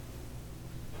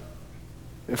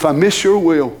 if I miss your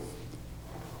will,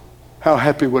 how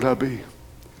happy would I be?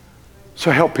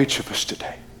 So help each of us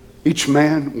today. Each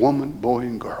man, woman, boy,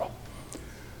 and girl.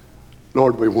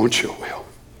 Lord, we want your will.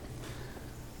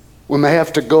 We may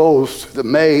have to go through the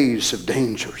maze of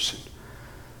dangers, and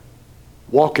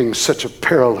walking such a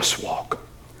perilous walk.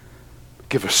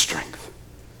 Give us strength.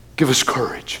 Give us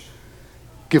courage.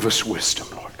 Give us wisdom,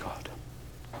 Lord God.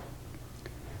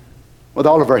 With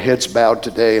all of our heads bowed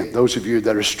today, and those of you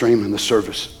that are streaming the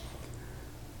service,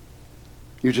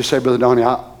 you just say, Brother Donnie,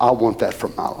 I want that for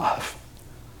my life.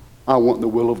 I want the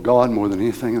will of God more than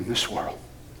anything in this world.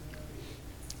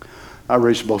 I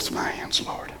raise both my hands,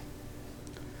 Lord.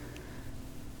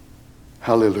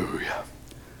 Hallelujah.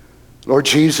 Lord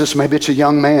Jesus, maybe it's a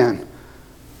young man.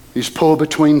 He's pulled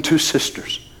between two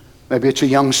sisters. Maybe it's a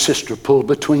young sister pulled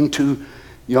between two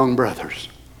young brothers.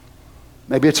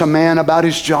 Maybe it's a man about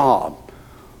his job,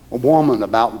 a woman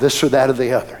about this or that or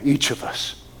the other. Each of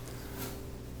us.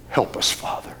 Help us,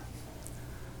 Father.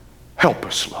 Help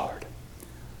us, Lord.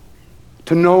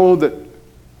 To know that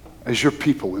as your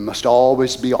people, we must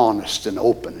always be honest and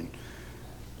open and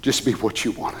just be what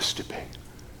you want us to be.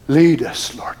 Lead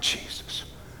us, Lord Jesus.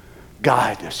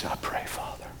 Guide us, I pray,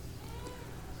 Father.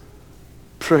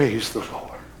 Praise the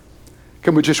Lord.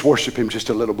 Can we just worship him just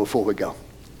a little before we go?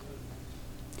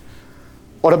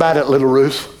 What about it, little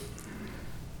Ruth?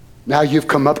 Now you've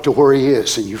come up to where he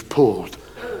is and you've pulled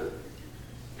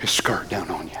his skirt down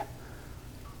on you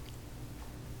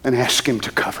and ask him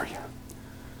to cover you.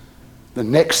 The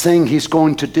next thing he's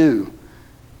going to do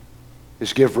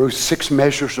is give Ruth 6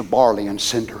 measures of barley and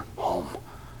send her home.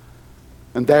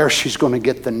 And there she's going to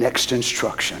get the next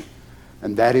instruction.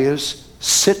 And that is,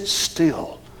 sit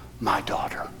still, my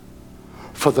daughter,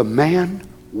 for the man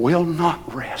will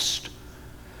not rest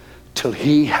till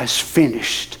he has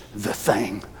finished the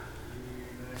thing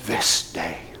this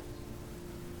day.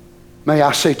 May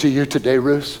I say to you today,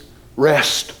 Ruth,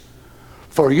 rest,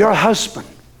 for your husband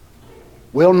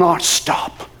will not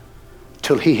stop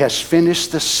till he has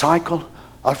finished the cycle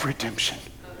of redemption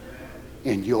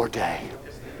in your day.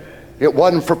 It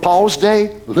wasn't for Paul's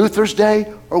day, Luther's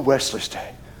day, or Wesley's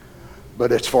day,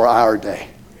 but it's for our day.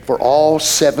 For all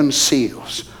 7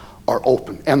 seals are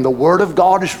open, and the Word of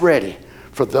God is ready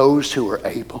for those who are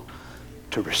able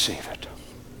to receive it.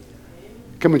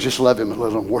 Can we just love him a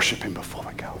little and worship him before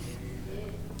we go?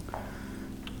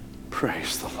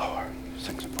 Praise the Lord.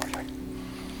 Sing some for you.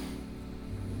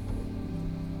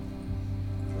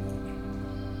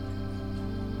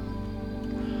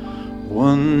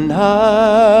 One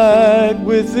night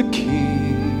with the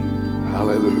King.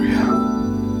 Hallelujah.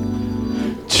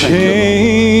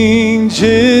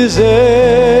 Changes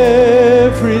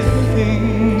everything.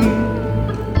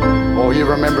 Oh, you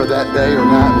remember that day or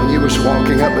night when you was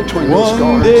walking up between those One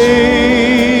guards?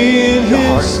 day in Your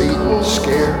heart his beating,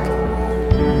 scared,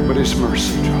 but his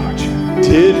mercy drawed you.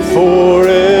 did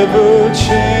forever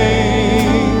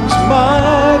change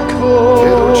my course.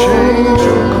 It'll change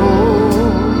your course.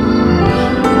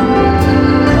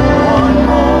 One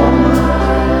moment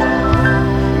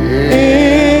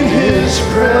In his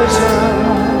presence.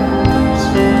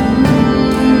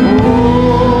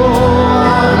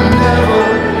 I'm never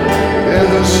in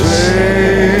the same.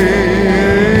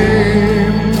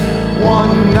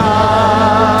 One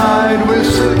night with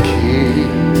the King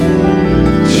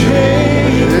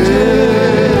changes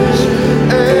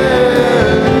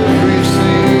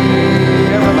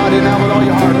everything. Everybody now with all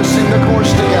your heart, let's sing the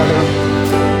chorus together.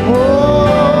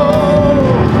 Oh,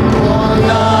 one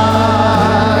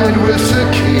night with the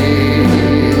King.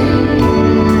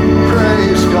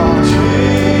 Praise God.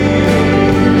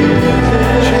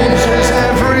 Changes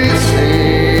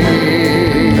everything.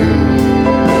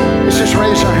 Let's just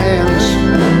raise our hands,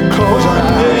 close our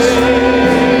eyes.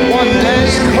 One day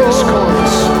in his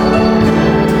courts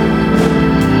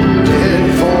did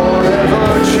forever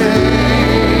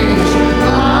change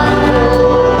my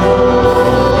course.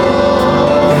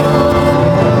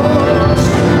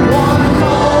 One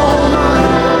moment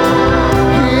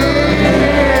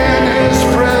in his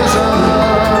presence.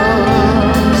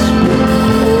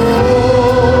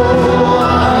 Oh,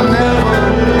 I've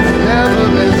never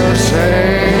been the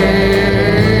same.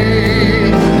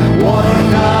 One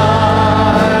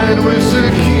night with the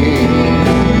King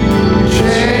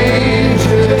changes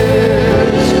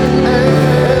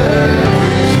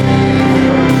everything.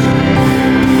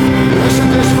 Listen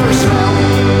to this verse now.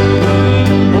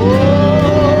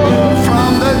 Oh,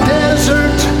 from the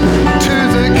desert to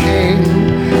the King,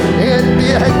 it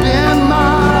had been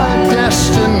my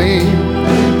destiny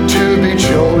to be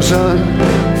chosen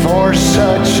for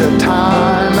such a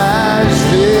time as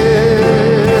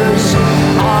this.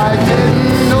 I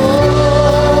didn't know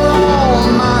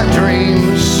all my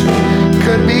dreams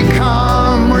could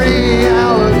become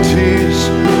realities.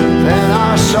 Then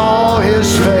I saw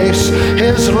his face,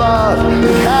 his love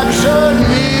captured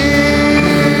me.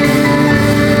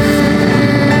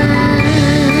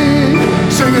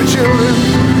 Sing it, children.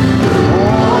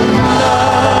 One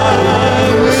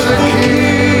night with the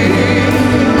King.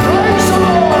 Praise the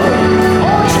Lord.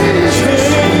 Oh, Jesus.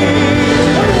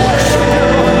 We worship you,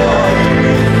 Lord.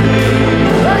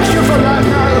 Thank you for that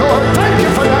night, Lord. Thank you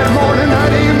for that morning,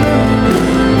 that evening.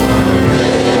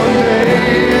 One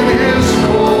day in his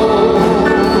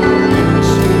courts,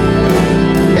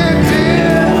 it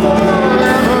did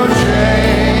forever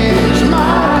change my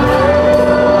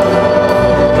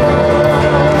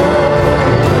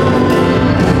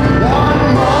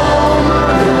one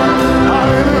moment,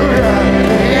 hallelujah,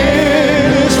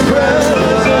 in his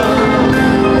presence.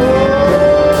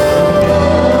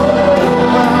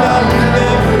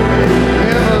 I've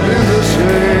never been the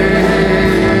same.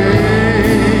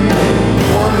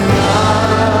 One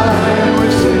night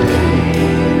with the King.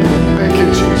 Thank you,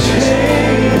 Jesus.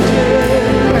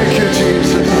 Thank you,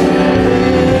 Jesus.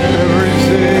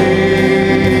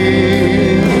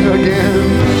 Everything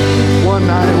again. One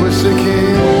night with the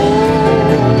King.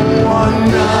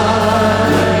 One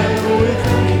night with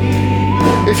the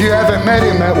King. If you haven't met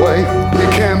him that way, you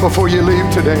can before you leave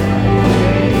today.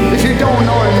 If you don't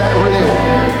know him that real,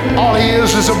 all he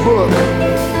is a book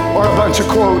or a bunch of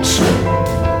quotes.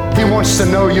 He wants to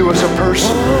know you as a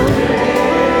person.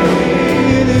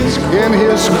 In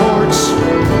his courts,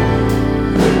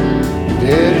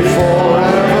 did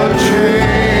forever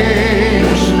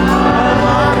change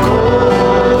my course.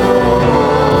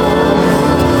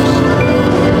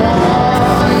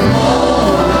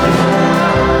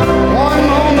 One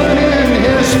moment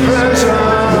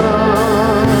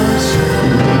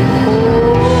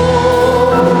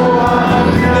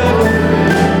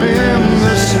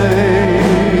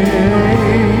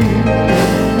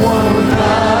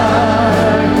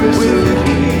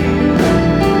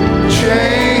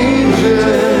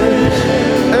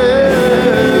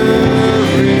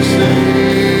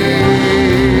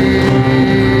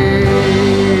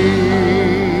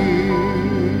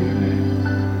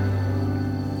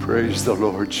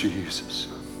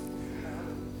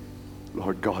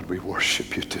Lord God, we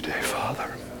worship you today, Father.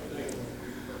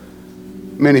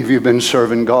 Many of you have been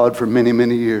serving God for many,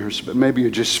 many years, but maybe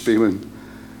you're just feeling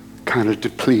kind of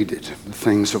depleted. The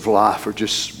things of life are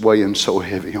just weighing so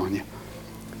heavy on you.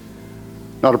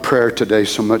 Not a prayer today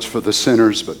so much for the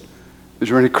sinners, but is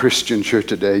there any Christians here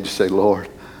today to say, Lord,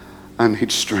 I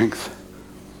need strength.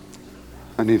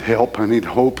 I need help. I need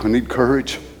hope. I need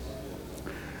courage.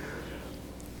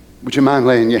 Would you mind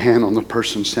laying your hand on the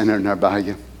person standing there by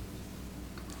you?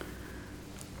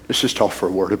 Let's just offer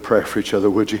a word of prayer for each other,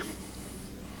 would you?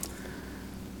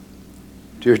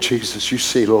 Dear Jesus, you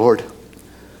see, Lord,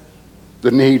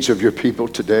 the needs of your people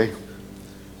today.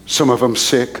 Some of them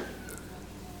sick.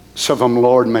 Some of them,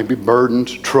 Lord, may be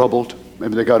burdened, troubled.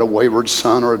 Maybe they got a wayward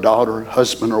son or a daughter,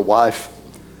 husband or wife.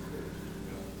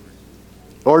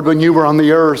 Lord, when you were on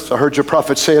the earth, I heard your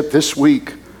prophet say it this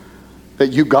week, that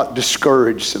you got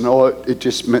discouraged. And it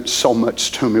just meant so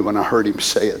much to me when I heard him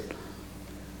say it.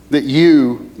 That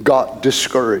you got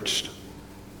discouraged.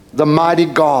 The mighty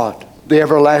God, the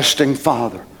everlasting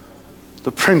Father,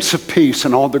 the Prince of Peace,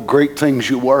 and all the great things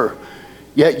you were.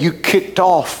 Yet you kicked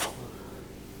off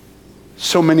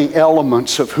so many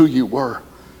elements of who you were.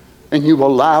 And you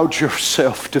allowed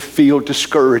yourself to feel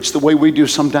discouraged the way we do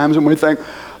sometimes, and we think,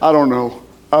 I don't know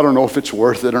if it's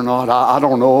worth it or not. I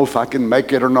don't know if I can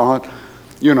make it or not.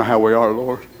 You know how we are,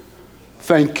 Lord.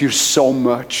 Thank you so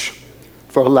much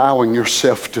for allowing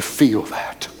yourself to feel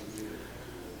that.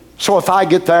 So if I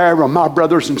get there, or my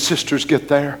brothers and sisters get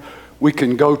there, we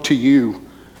can go to you.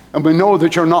 And we know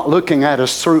that you're not looking at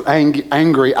us through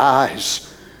angry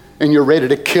eyes, and you're ready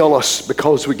to kill us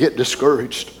because we get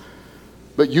discouraged.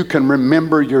 But you can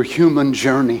remember your human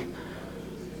journey,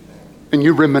 and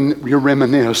you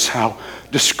reminisce how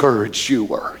discouraged you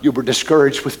were. You were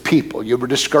discouraged with people. You were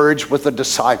discouraged with the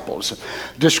disciples.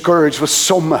 Discouraged with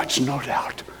so much, no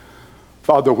doubt.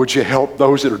 Father, would you help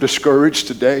those that are discouraged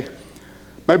today?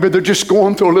 Maybe they're just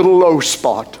going through a little low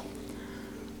spot.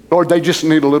 Lord, they just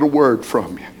need a little word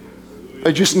from you.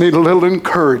 They just need a little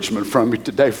encouragement from you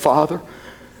today, Father.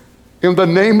 In the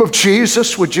name of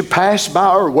Jesus, would you pass by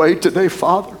our way today,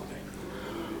 Father?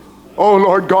 Oh,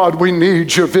 Lord God, we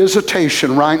need your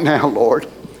visitation right now, Lord.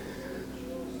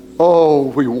 Oh,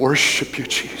 we worship you,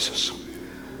 Jesus.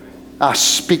 I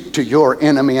speak to your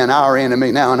enemy and our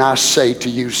enemy now, and I say to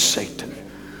you, Satan,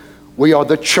 we are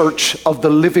the church of the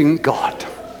living God.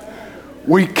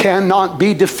 We cannot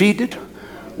be defeated.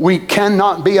 We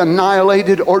cannot be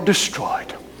annihilated or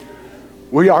destroyed.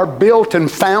 We are built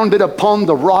and founded upon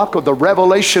the rock of the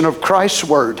revelation of Christ's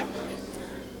word.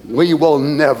 We will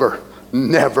never,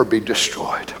 never be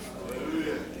destroyed.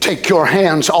 Take your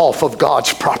hands off of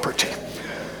God's property.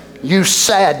 You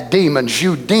sad demons,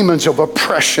 you demons of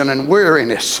oppression and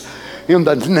weariness, in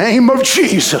the name of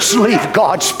Jesus, leave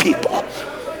God's people.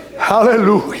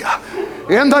 Hallelujah.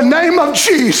 In the name of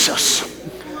Jesus,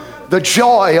 the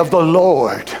joy of the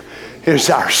Lord is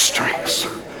our strength.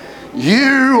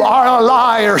 You are a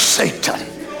liar, Satan.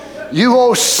 You,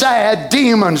 oh sad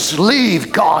demons,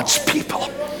 leave God's people.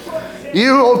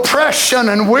 You oppression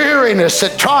and weariness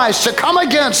that tries to come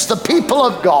against the people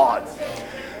of God.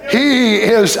 He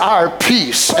is our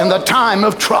peace in the time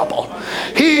of trouble.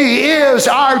 He is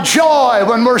our joy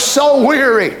when we're so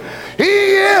weary. He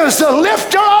is the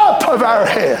lifter up of our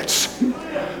heads.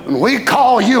 And we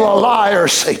call you a liar,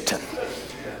 Satan.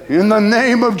 In the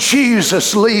name of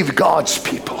Jesus, leave God's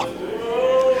people.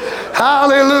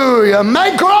 Hallelujah.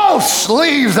 May growths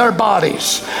leave their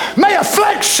bodies. May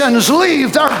afflictions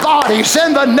leave their bodies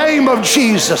in the name of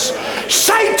Jesus.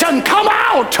 Satan, come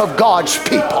out of God's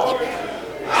people.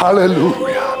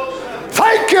 Hallelujah.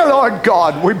 Thank you, Lord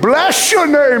God. We bless your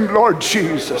name, Lord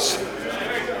Jesus.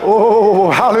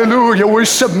 Oh, hallelujah. We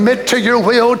submit to your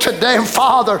will today,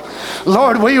 Father.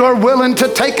 Lord, we are willing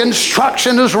to take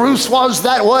instruction as Ruth was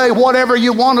that way. Whatever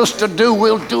you want us to do,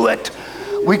 we'll do it.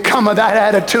 We come with that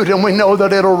attitude, and we know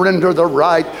that it'll render the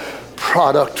right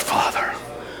product, Father.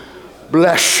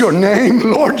 Bless your name,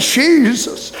 Lord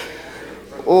Jesus.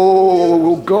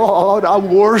 Oh, God, I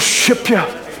worship you.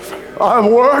 I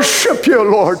worship you,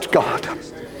 Lord God.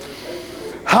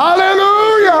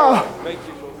 Hallelujah.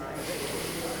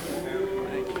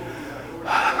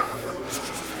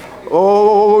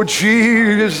 Oh,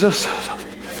 Jesus.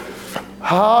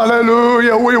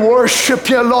 Hallelujah. We worship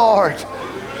you, Lord.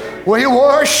 We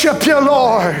worship you,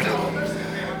 Lord.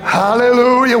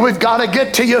 Hallelujah. We've got to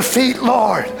get to your feet,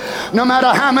 Lord. No matter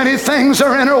how many things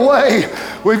are in our way,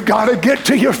 we've got to get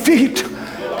to your feet.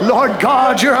 Lord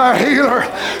God, you're our healer.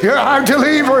 You're our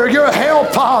deliverer. You're a help,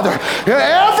 Father. You're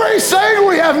everything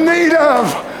we have need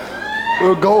of.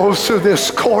 We'll go through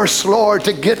this course, Lord,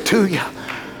 to get to you.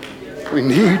 We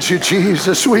need you,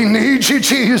 Jesus. We need you,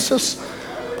 Jesus.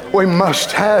 We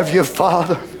must have you,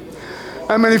 Father.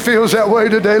 How many feels that way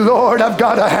today? Lord, I've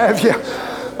got to have you.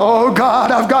 Oh,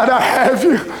 God, I've got to have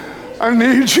you. I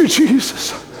need you,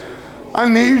 Jesus. I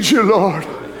need you, Lord.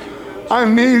 I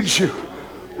need you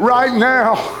right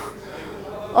now.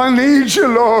 I need you,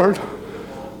 Lord.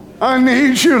 I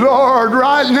need you, Lord,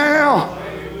 right now.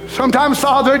 Sometimes,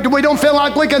 Father, we don't feel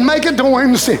like we can make it to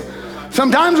Wednesday.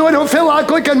 Sometimes we don't feel like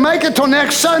we can make it till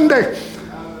next Sunday.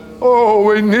 Oh,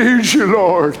 we need you,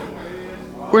 Lord.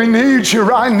 We need you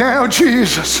right now,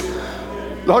 Jesus.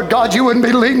 Lord God, you wouldn't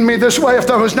be leading me this way if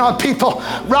there was not people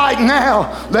right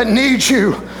now that need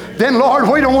you. Then, Lord,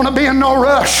 we don't want to be in no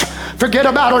rush. Forget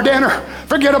about our dinner.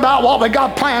 Forget about what we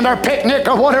got planned, our picnic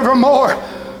or whatever more.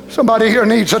 Somebody here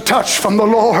needs a touch from the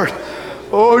Lord.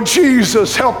 Oh,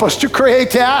 Jesus, help us to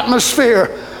create the atmosphere.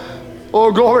 Oh,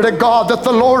 glory to God, that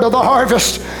the Lord of the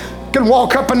harvest can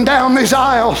walk up and down these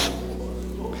aisles.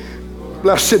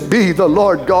 Blessed be the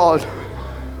Lord God.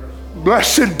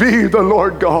 Blessed be the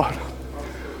Lord God.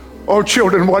 Oh,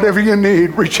 children, whatever you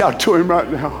need, reach out to him right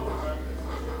now.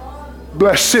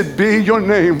 Blessed be your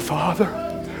name, Father.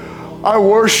 I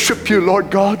worship you, Lord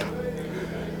God.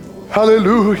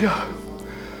 Hallelujah.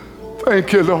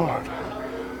 Thank you, Lord.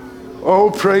 Oh,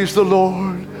 praise the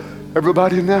Lord.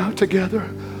 Everybody now together.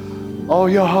 All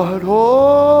your heart. Oh,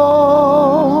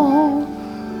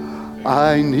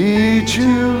 I need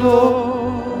you, Lord.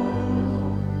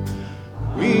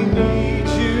 We need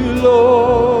you,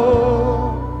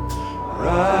 Lord,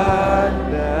 right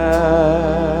now.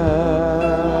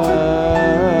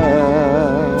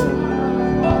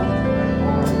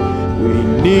 We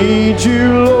need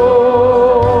you,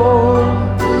 Lord.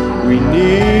 We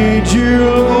need you,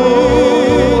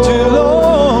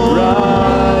 Lord,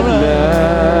 right now.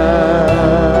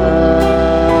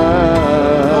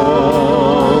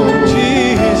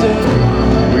 Jesus,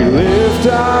 we lift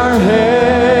our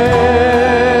hands,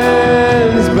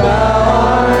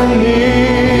 bow our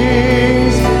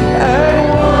knees, and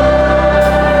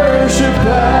worship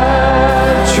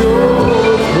at your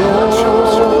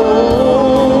throne.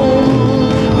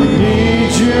 We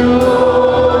need you, Lord.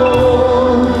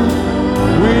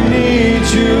 We need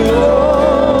you,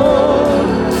 Lord,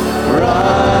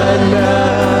 right now.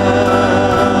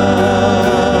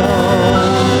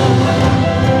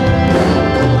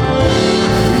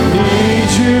 We need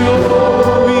you,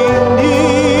 Lord. We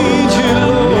need you,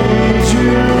 Lord.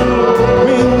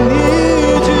 We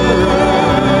need you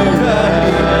right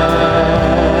now.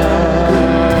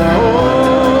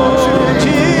 Oh,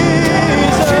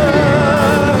 Jesus, we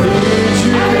need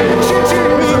you.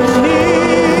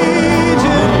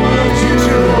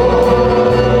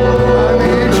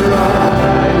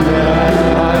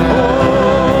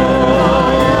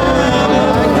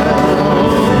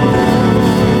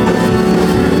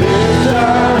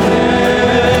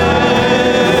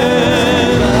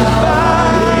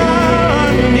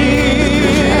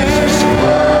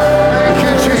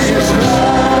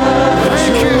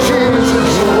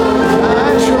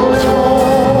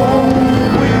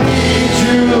 We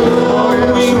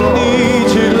need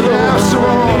you.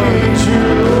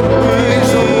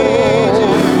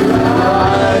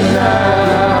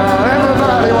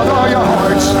 Everybody with all your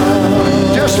hearts,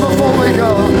 just before we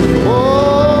go.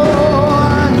 Oh,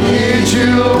 I need you,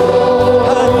 Lord.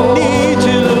 I need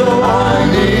you, Lord. I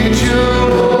need you,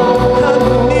 Lord. I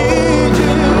need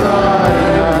you right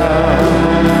now.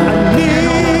 I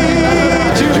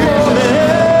need you, Lord.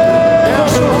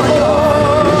 Yes, Lord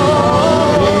God.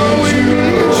 We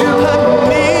need you, Lord. I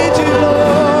need you,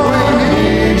 Lord. We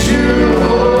need you,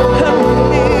 Lord. I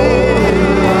need you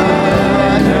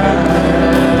right now.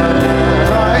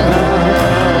 Right now.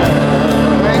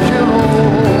 Thank you, Lord.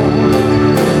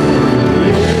 We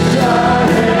lift our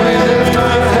hands.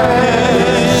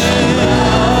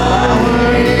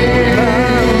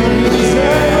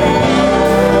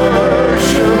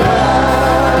 Worship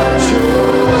at your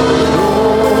throne.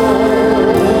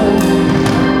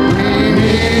 We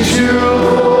need you,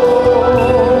 Lord.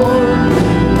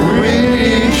 We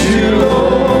need you,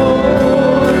 Lord.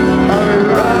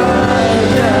 Right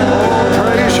now.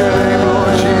 Praise your name,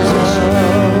 Lord Jesus.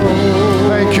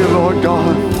 Thank you, Lord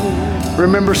God.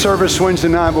 Remember, service Wednesday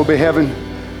night, we'll be having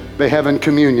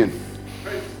communion.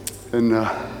 And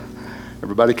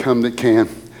everybody come that can.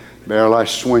 Be our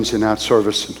last Wednesday night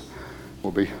service. And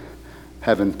we'll be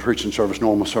having preaching service,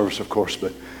 normal service, of course,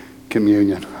 but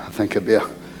communion. I think it'd be a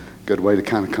good way to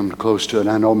kind of come close to it.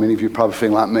 I know many of you probably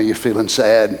feel like me. You're feeling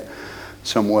sad in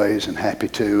some ways and happy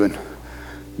too.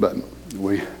 But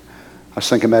I was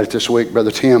thinking about it this week.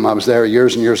 Brother Tim, I was there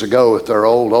years and years ago at their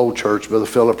old church. Brother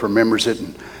Philip remembers it.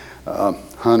 And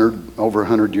over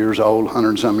 100 years old, 100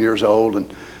 and some years old,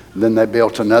 and then they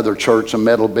built another church, a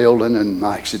metal building, and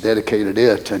I actually dedicated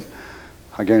it. And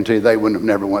I guarantee you they wouldn't have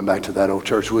never went back to that old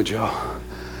church, would y'all?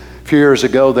 A few years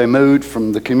ago, they moved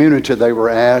from the community they were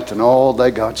at, and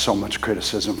they got so much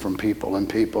criticism from people, and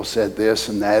people said this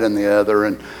and that and the other,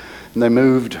 and they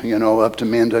moved, up to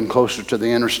Minden, closer to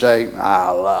the interstate. I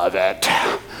love it.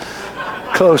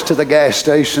 Close to the gas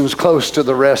stations, close to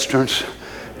the restaurants.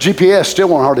 GPS still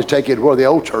won't hardly take you to where the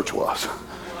old church was.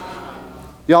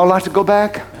 Y'all like to go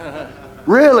back?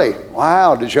 Really?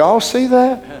 Wow, did y'all see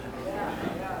that?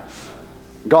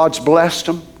 God's blessed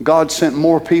them. God sent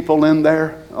more people in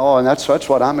there. Oh, and that's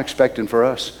what I'm expecting for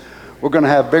us. We're going to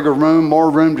have bigger room, more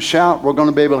room to shout. We're going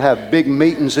to be able to have big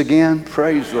meetings again.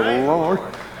 Praise the Lord.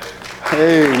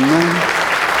 Amen.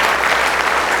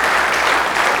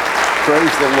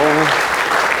 Praise the Lord.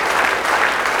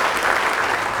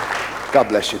 God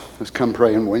bless you. Let's come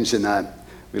pray on Wednesday night.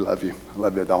 We love you. I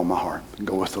love you with all my heart.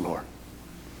 Go with the Lord.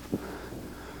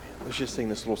 Let's just sing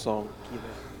this little song.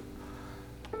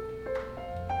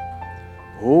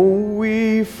 Oh,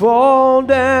 we fall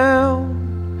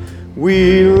down,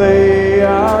 we lay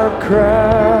our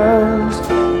crowns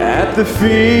at the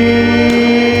feet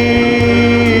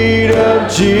of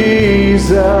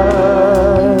Jesus.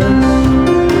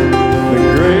 The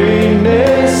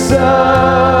greatness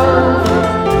of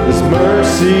His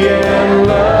mercy and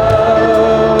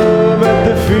love at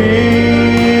the feet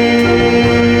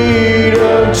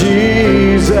of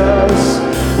Jesus.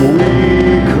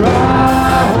 We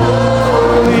cry,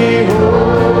 holy,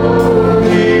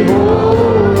 holy,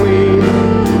 holy.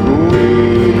 We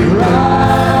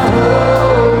cry,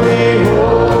 holy,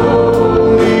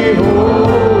 holy,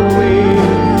 holy.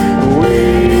 We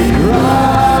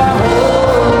cry,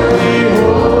 holy,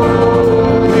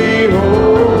 holy,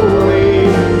 holy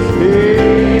is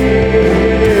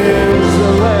the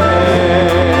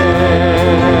Lamb.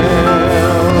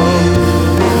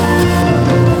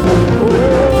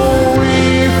 We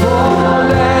fall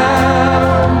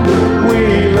down, we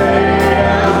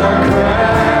lay our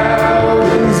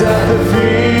crowns at the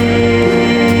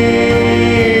feet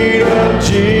of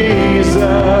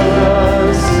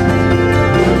Jesus.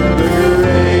 The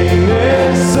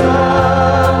greatness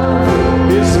of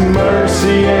His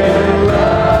mercy and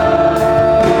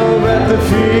love at the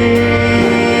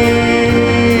feet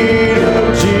of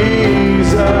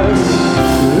Jesus.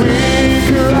 We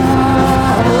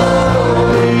cry,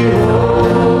 holy,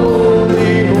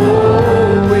 holy,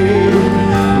 holy. We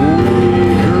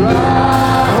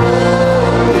cry,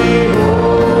 holy,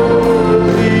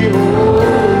 holy,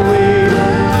 holy.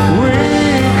 We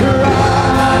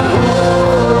cry,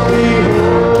 holy,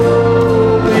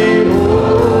 holy,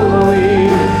 holy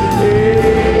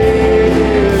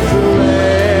is the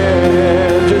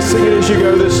Lamb. Just sing it as you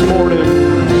go this morning.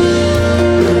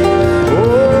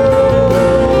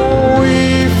 Oh, we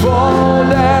fall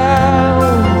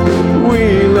down, we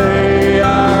lay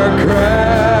our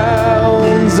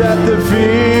crowns at the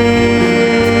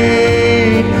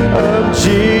feet of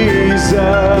Jesus.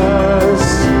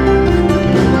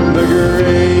 The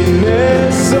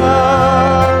greatness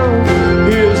of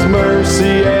His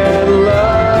mercy and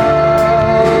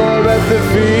love at the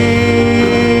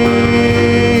feet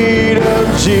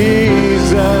of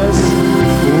Jesus.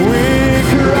 We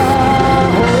cry,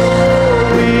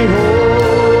 holy,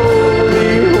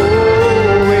 holy,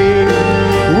 holy.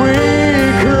 We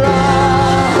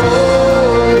cry,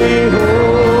 holy,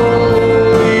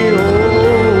 holy,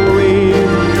 holy.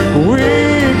 We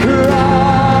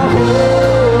cry,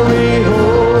 holy,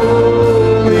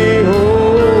 holy,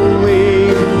 holy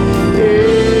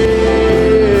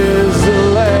is the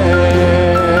Lamb.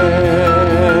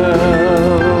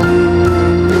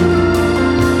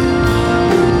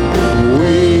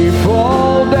 We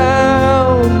fall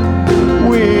down,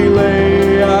 we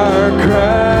lay our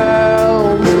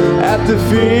crowns at the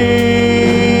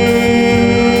feet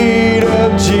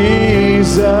of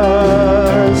Jesus.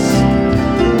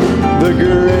 The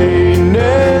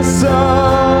greatness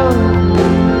of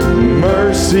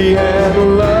mercy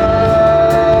and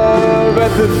love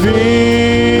at the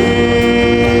feet